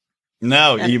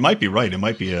 No, you might be right. It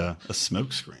might be a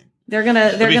smoke screen. They're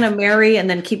gonna marry and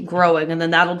then keep growing, and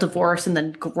then that'll divorce and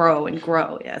then grow and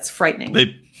grow. Yeah, it's frightening.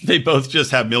 They both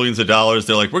just have millions of dollars.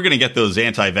 They're like, we're gonna get those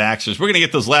anti-vaxxers. We're gonna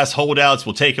get those last holdouts.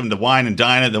 We'll take them to wine and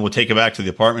dine it. Then we'll take them back to the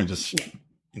apartment and just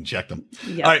inject them.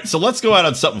 Yep. All right, so let's go out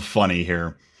on something funny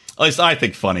here. At least I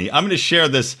think funny. I'm gonna share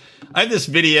this. I have this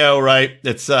video. Right,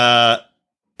 it's a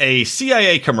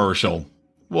CIA commercial.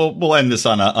 We'll end this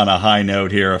on a high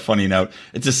note here, a funny note.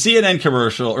 It's a CIA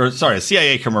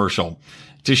commercial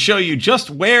to show you just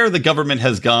where the government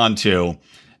has gone to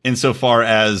insofar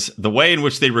as the way in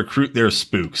which they recruit their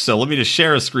spooks. So let me just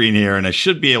share a screen here, and I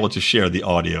should be able to share the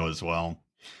audio as well.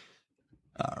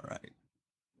 All right.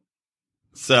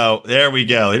 So there we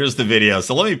go. Here's the video.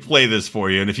 So let me play this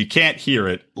for you, and if you can't hear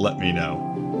it, let me know.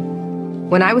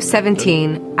 When I was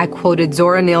 17, I quoted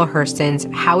Zora Neale Hurston's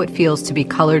How It Feels to Be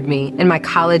Colored Me in my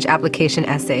college application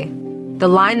essay. The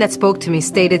line that spoke to me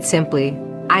stated simply,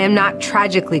 I am not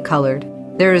tragically colored.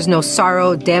 There is no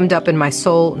sorrow dammed up in my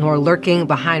soul nor lurking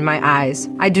behind my eyes.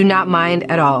 I do not mind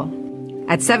at all.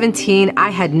 At 17, I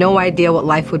had no idea what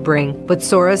life would bring, but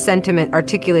Zora's sentiment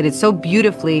articulated so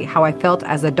beautifully how I felt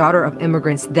as a daughter of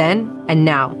immigrants then and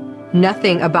now.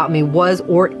 Nothing about me was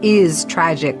or is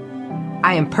tragic.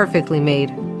 I am perfectly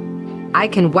made. I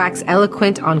can wax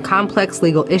eloquent on complex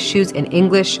legal issues in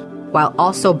English while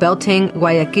also belting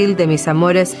Guayaquil de mis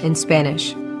amores in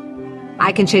Spanish.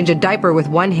 I can change a diaper with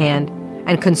one hand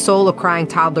and console a crying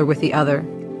toddler with the other.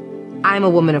 I am a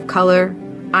woman of color.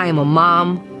 I am a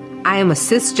mom. I am a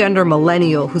cisgender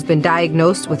millennial who's been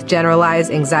diagnosed with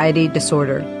generalized anxiety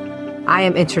disorder. I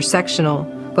am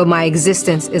intersectional, but my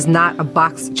existence is not a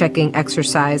box-checking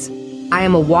exercise. I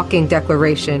am a walking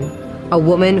declaration. A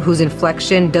woman whose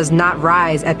inflection does not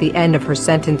rise at the end of her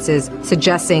sentences,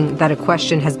 suggesting that a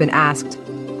question has been asked.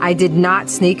 I did not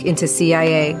sneak into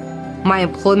CIA. My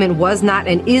employment was not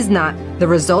and is not the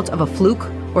result of a fluke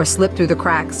or slip through the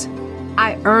cracks.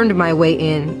 I earned my way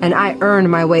in, and I earned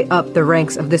my way up the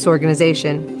ranks of this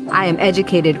organization. I am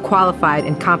educated, qualified,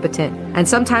 and competent, and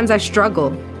sometimes I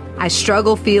struggle. I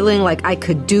struggle feeling like I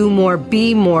could do more,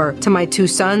 be more to my two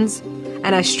sons,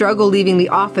 and I struggle leaving the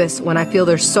office when I feel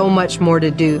there's so much more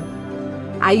to do.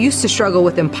 I used to struggle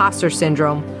with imposter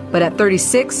syndrome, but at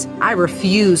 36, I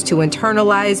refuse to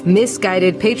internalize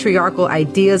misguided patriarchal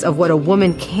ideas of what a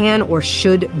woman can or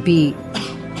should be.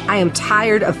 I am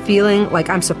tired of feeling like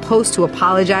I'm supposed to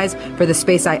apologize for the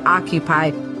space I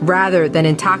occupy rather than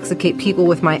intoxicate people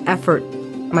with my effort,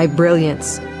 my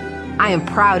brilliance. I am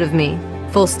proud of me,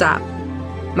 full stop.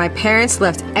 My parents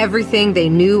left everything they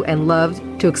knew and loved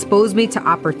to expose me to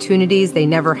opportunities they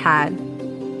never had.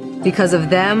 Because of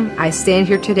them, I stand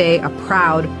here today a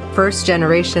proud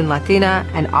first-generation Latina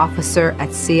and officer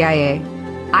at CIA.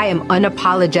 I am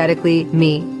unapologetically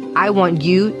me. I want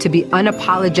you to be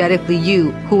unapologetically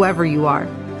you, whoever you are.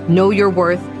 Know your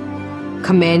worth.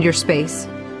 Command your space.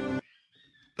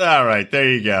 All right, there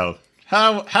you go.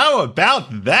 How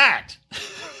about that?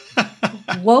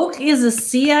 Woke is a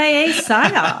CIA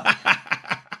psyop.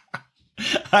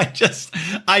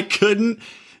 I couldn't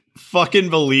fucking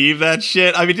believe that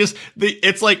shit. I mean,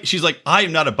 it's like, she's like, I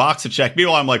am not a box to check.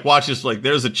 Meanwhile, I'm like, watch this, like,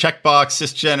 there's a checkbox,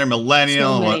 cisgender,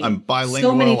 millennial, I'm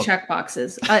bilingual. So many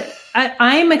checkboxes.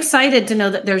 I'm excited to know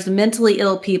that there's mentally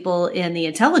ill people in the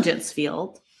intelligence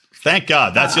field. Thank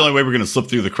God. That's the only way we're going to slip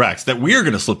through the cracks, that we're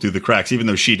going to slip through the cracks, even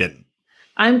though she didn't.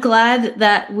 I'm glad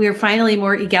that we're finally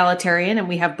more egalitarian and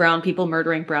we have brown people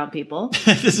murdering brown people.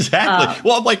 This is exactly.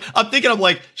 Well, I'm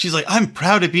like, she's like, I'm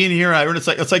proud to be in here. And it's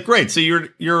like, great. So you're,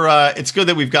 it's good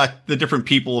that we've got the different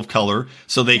people of color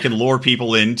so they can lure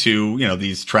people into,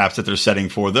 these traps that they're setting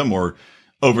for them or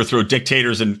overthrow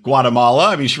dictators in Guatemala.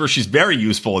 I mean, sure, she's very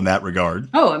useful in that regard.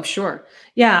 Oh, I'm sure.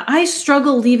 Yeah. I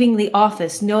struggle leaving the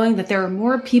office knowing that there are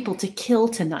more people to kill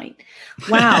tonight.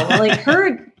 Wow.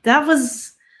 That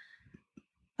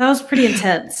was pretty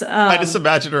intense. I just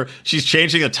imagine her. She's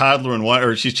changing a toddler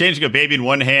or she's changing a baby in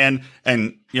one hand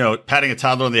and, patting a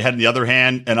toddler on the head in the other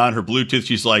hand. And on her Bluetooth,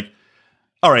 she's like,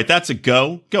 all right, that's a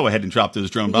go. Go ahead and drop those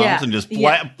drone bombs and just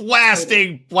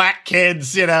blasting black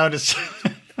kids, just.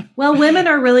 Well, women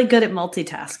are really good at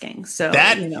multitasking. So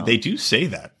they do say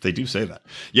that.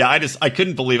 Yeah. I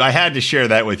couldn't believe I had to share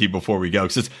that with you before we go.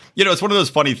 Cause it's, it's one of those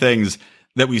funny things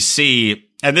that we see.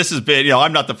 And this has been,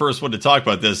 I'm not the first one to talk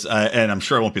about this, and I'm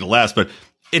sure I won't be the last, but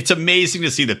it's amazing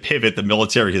to see the pivot the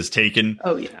military has taken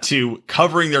to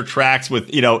covering their tracks with,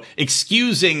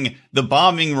 excusing the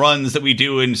bombing runs that we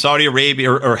do in Saudi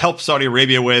Arabia or help Saudi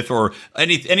Arabia with, or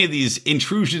any of these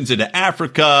intrusions into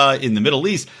Africa, in the Middle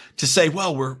East, to say,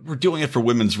 well, we're doing it for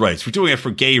women's rights. We're doing it for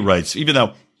gay rights, even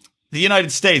though the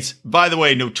United States, by the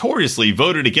way, notoriously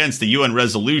voted against the UN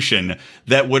resolution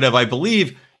that would have, I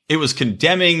believe, it was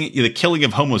condemning the killing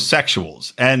of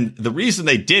homosexuals. And the reason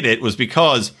they did it was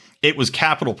because it was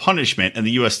capital punishment, and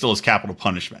the U.S. still is capital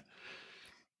punishment.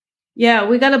 Yeah,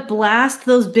 we got to blast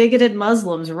those bigoted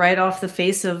Muslims right off the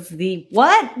face of the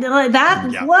what?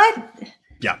 What?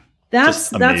 Yeah.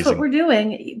 That's what we're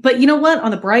doing. But you know what?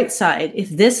 On the bright side, if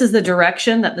this is the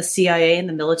direction that the CIA and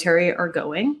the military are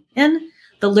going in,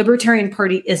 the Libertarian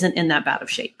Party isn't in that bad of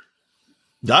shape.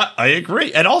 I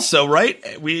agree. And also, right,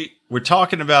 we're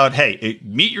talking about, hey,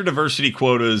 meet your diversity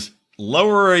quotas,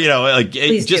 lower, I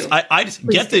just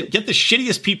get the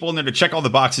shittiest people in there to check all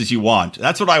the boxes you want.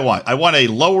 That's what I want. I want a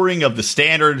lowering of the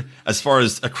standard as far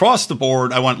as across the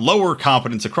board. I want lower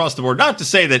competence across the board. Not to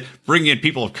say that bringing in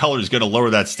people of color is going to lower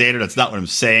that standard. That's not what I'm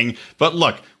saying. But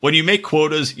look, when you make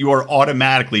quotas, you are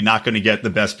automatically not going to get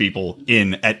the best people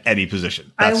in at any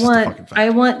position. That's I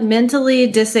want mentally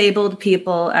disabled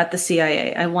people at the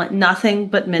CIA. I want nothing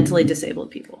but mentally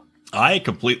disabled people. I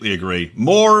completely agree.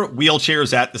 More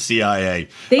wheelchairs at the CIA.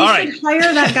 They should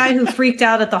hire that guy who freaked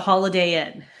out at the Holiday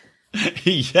Inn.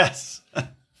 Yes. All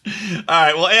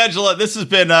right. Well, Angela, this has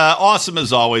been awesome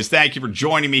as always. Thank you for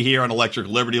joining me here on Electric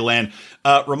Liberty Land.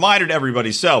 Reminder to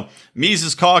everybody. So,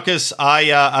 Mises Caucus,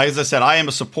 as I said, I am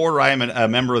a supporter. I am a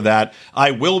member of that.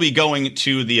 I will be going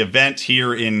to the event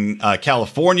here in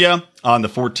California on the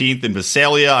 14th in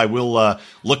Visalia. I will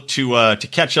look to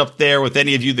catch up there with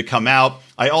any of you that come out.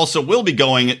 I also will be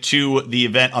going to the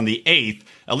event on the 8th,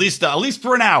 at least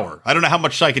for an hour. I don't know how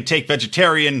much I could take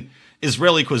vegetarian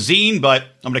Israeli cuisine, but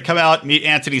I'm going to come out, meet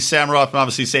Anthony Samaroff, and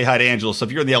obviously say hi to Angela. So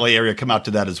if you're in the LA area, come out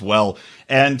to that as well.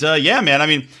 And yeah, man, I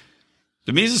mean,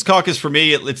 the Mises Caucus for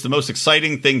me, it's the most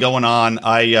exciting thing going on.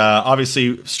 I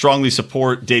obviously strongly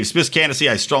support Dave Smith's candidacy.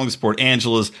 I strongly support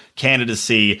Angela's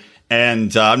candidacy.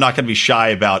 And I'm not going to be shy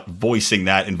about voicing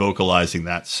that and vocalizing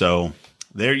that. So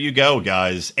there you go,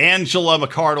 guys. Angela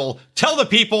McArdle, tell the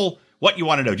people what you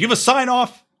want to know. Do you have a sign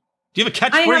off? Do you have a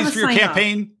catchphrase for your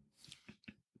campaign?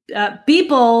 Be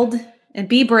bold and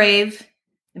be brave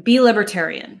and be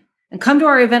libertarian. And come to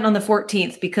our event on the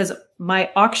 14th because my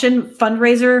auction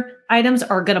fundraiser items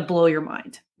are going to blow your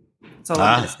mind. That's all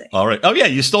I'm going to say. All right. Oh, yeah.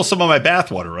 You stole some of my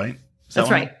bathwater, right?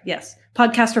 That's right. Yes.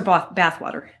 Podcaster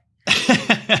bathwater.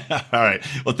 All right.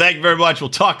 Well, thank you very much. We'll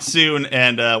talk soon.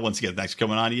 And once again, thanks for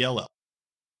coming on ELL.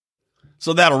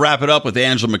 So that'll wrap it up with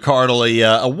Angela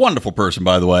McArdle, a wonderful person,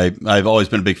 by the way. I've always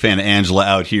been a big fan of Angela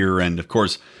out here, and of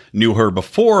course, knew her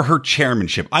before her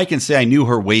chairmanship. I can say I knew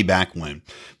her way back when.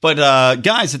 But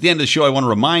guys, at the end of the show, I want to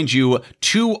remind you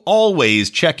to always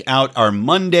check out our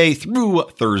Monday through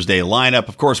Thursday lineup.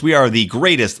 Of course, we are the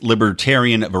greatest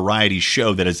libertarian variety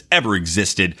show that has ever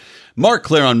existed. Mark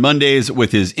Claire on Mondays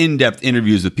with his in-depth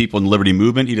interviews with people in the Liberty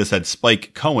Movement. He just had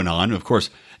Spike Cohen on. Of course,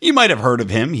 you might have heard of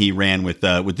him. He ran with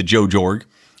the Joe Jorg.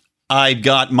 I've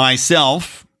got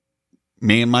myself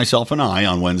and I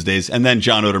on Wednesdays, and then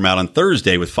John Odermatt on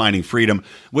Thursday with Finding Freedom,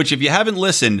 which, if you haven't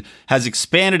listened, has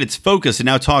expanded its focus and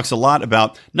now talks a lot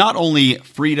about not only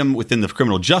freedom within the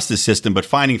criminal justice system, but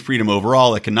finding freedom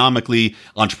overall, economically,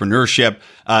 entrepreneurship,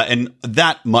 and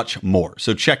that much more.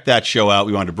 So check that show out.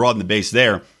 We wanted to broaden the base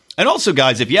there. And also,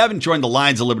 guys, if you haven't joined the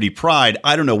Lions of Liberty Pride,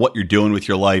 I don't know what you're doing with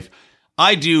your life.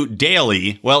 I do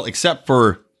daily, well, except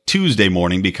for Tuesday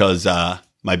morning because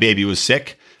my baby was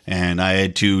sick and I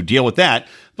had to deal with that.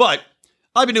 But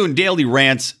I've been doing daily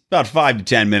rants, about 5 to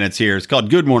 10 minutes here. It's called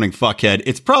Good Morning Fuckhead.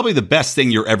 It's probably the best thing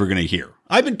you're ever going to hear.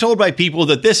 I've been told by people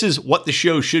that this is what the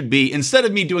show should be. Instead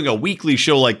of me doing a weekly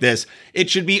show like this, it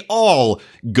should be all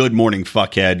Good Morning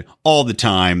Fuckhead all the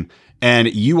time.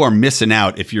 And you are missing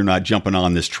out if you're not jumping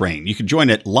on this train. You can join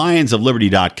at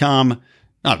lionsofliberty.com.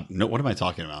 Oh, no, what am I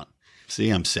talking about? See,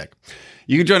 I'm sick.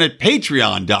 You can join at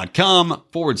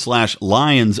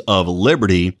patreon.com/Lions of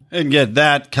Liberty and get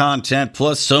that content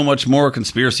plus so much more.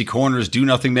 Conspiracy Corners, Do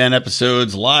Nothing Man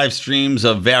episodes, live streams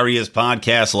of various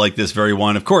podcasts like this very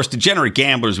one. Of course, Degenerate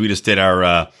Gamblers, we just did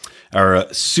our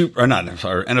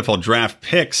NFL draft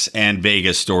picks and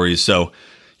Vegas stories. So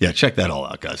yeah, check that all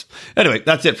out, guys. Anyway,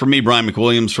 that's it from me, Brian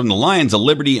McWilliams, from the Lions of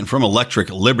Liberty and from Electric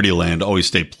Liberty Land. Always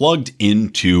stay plugged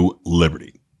into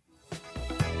Liberty.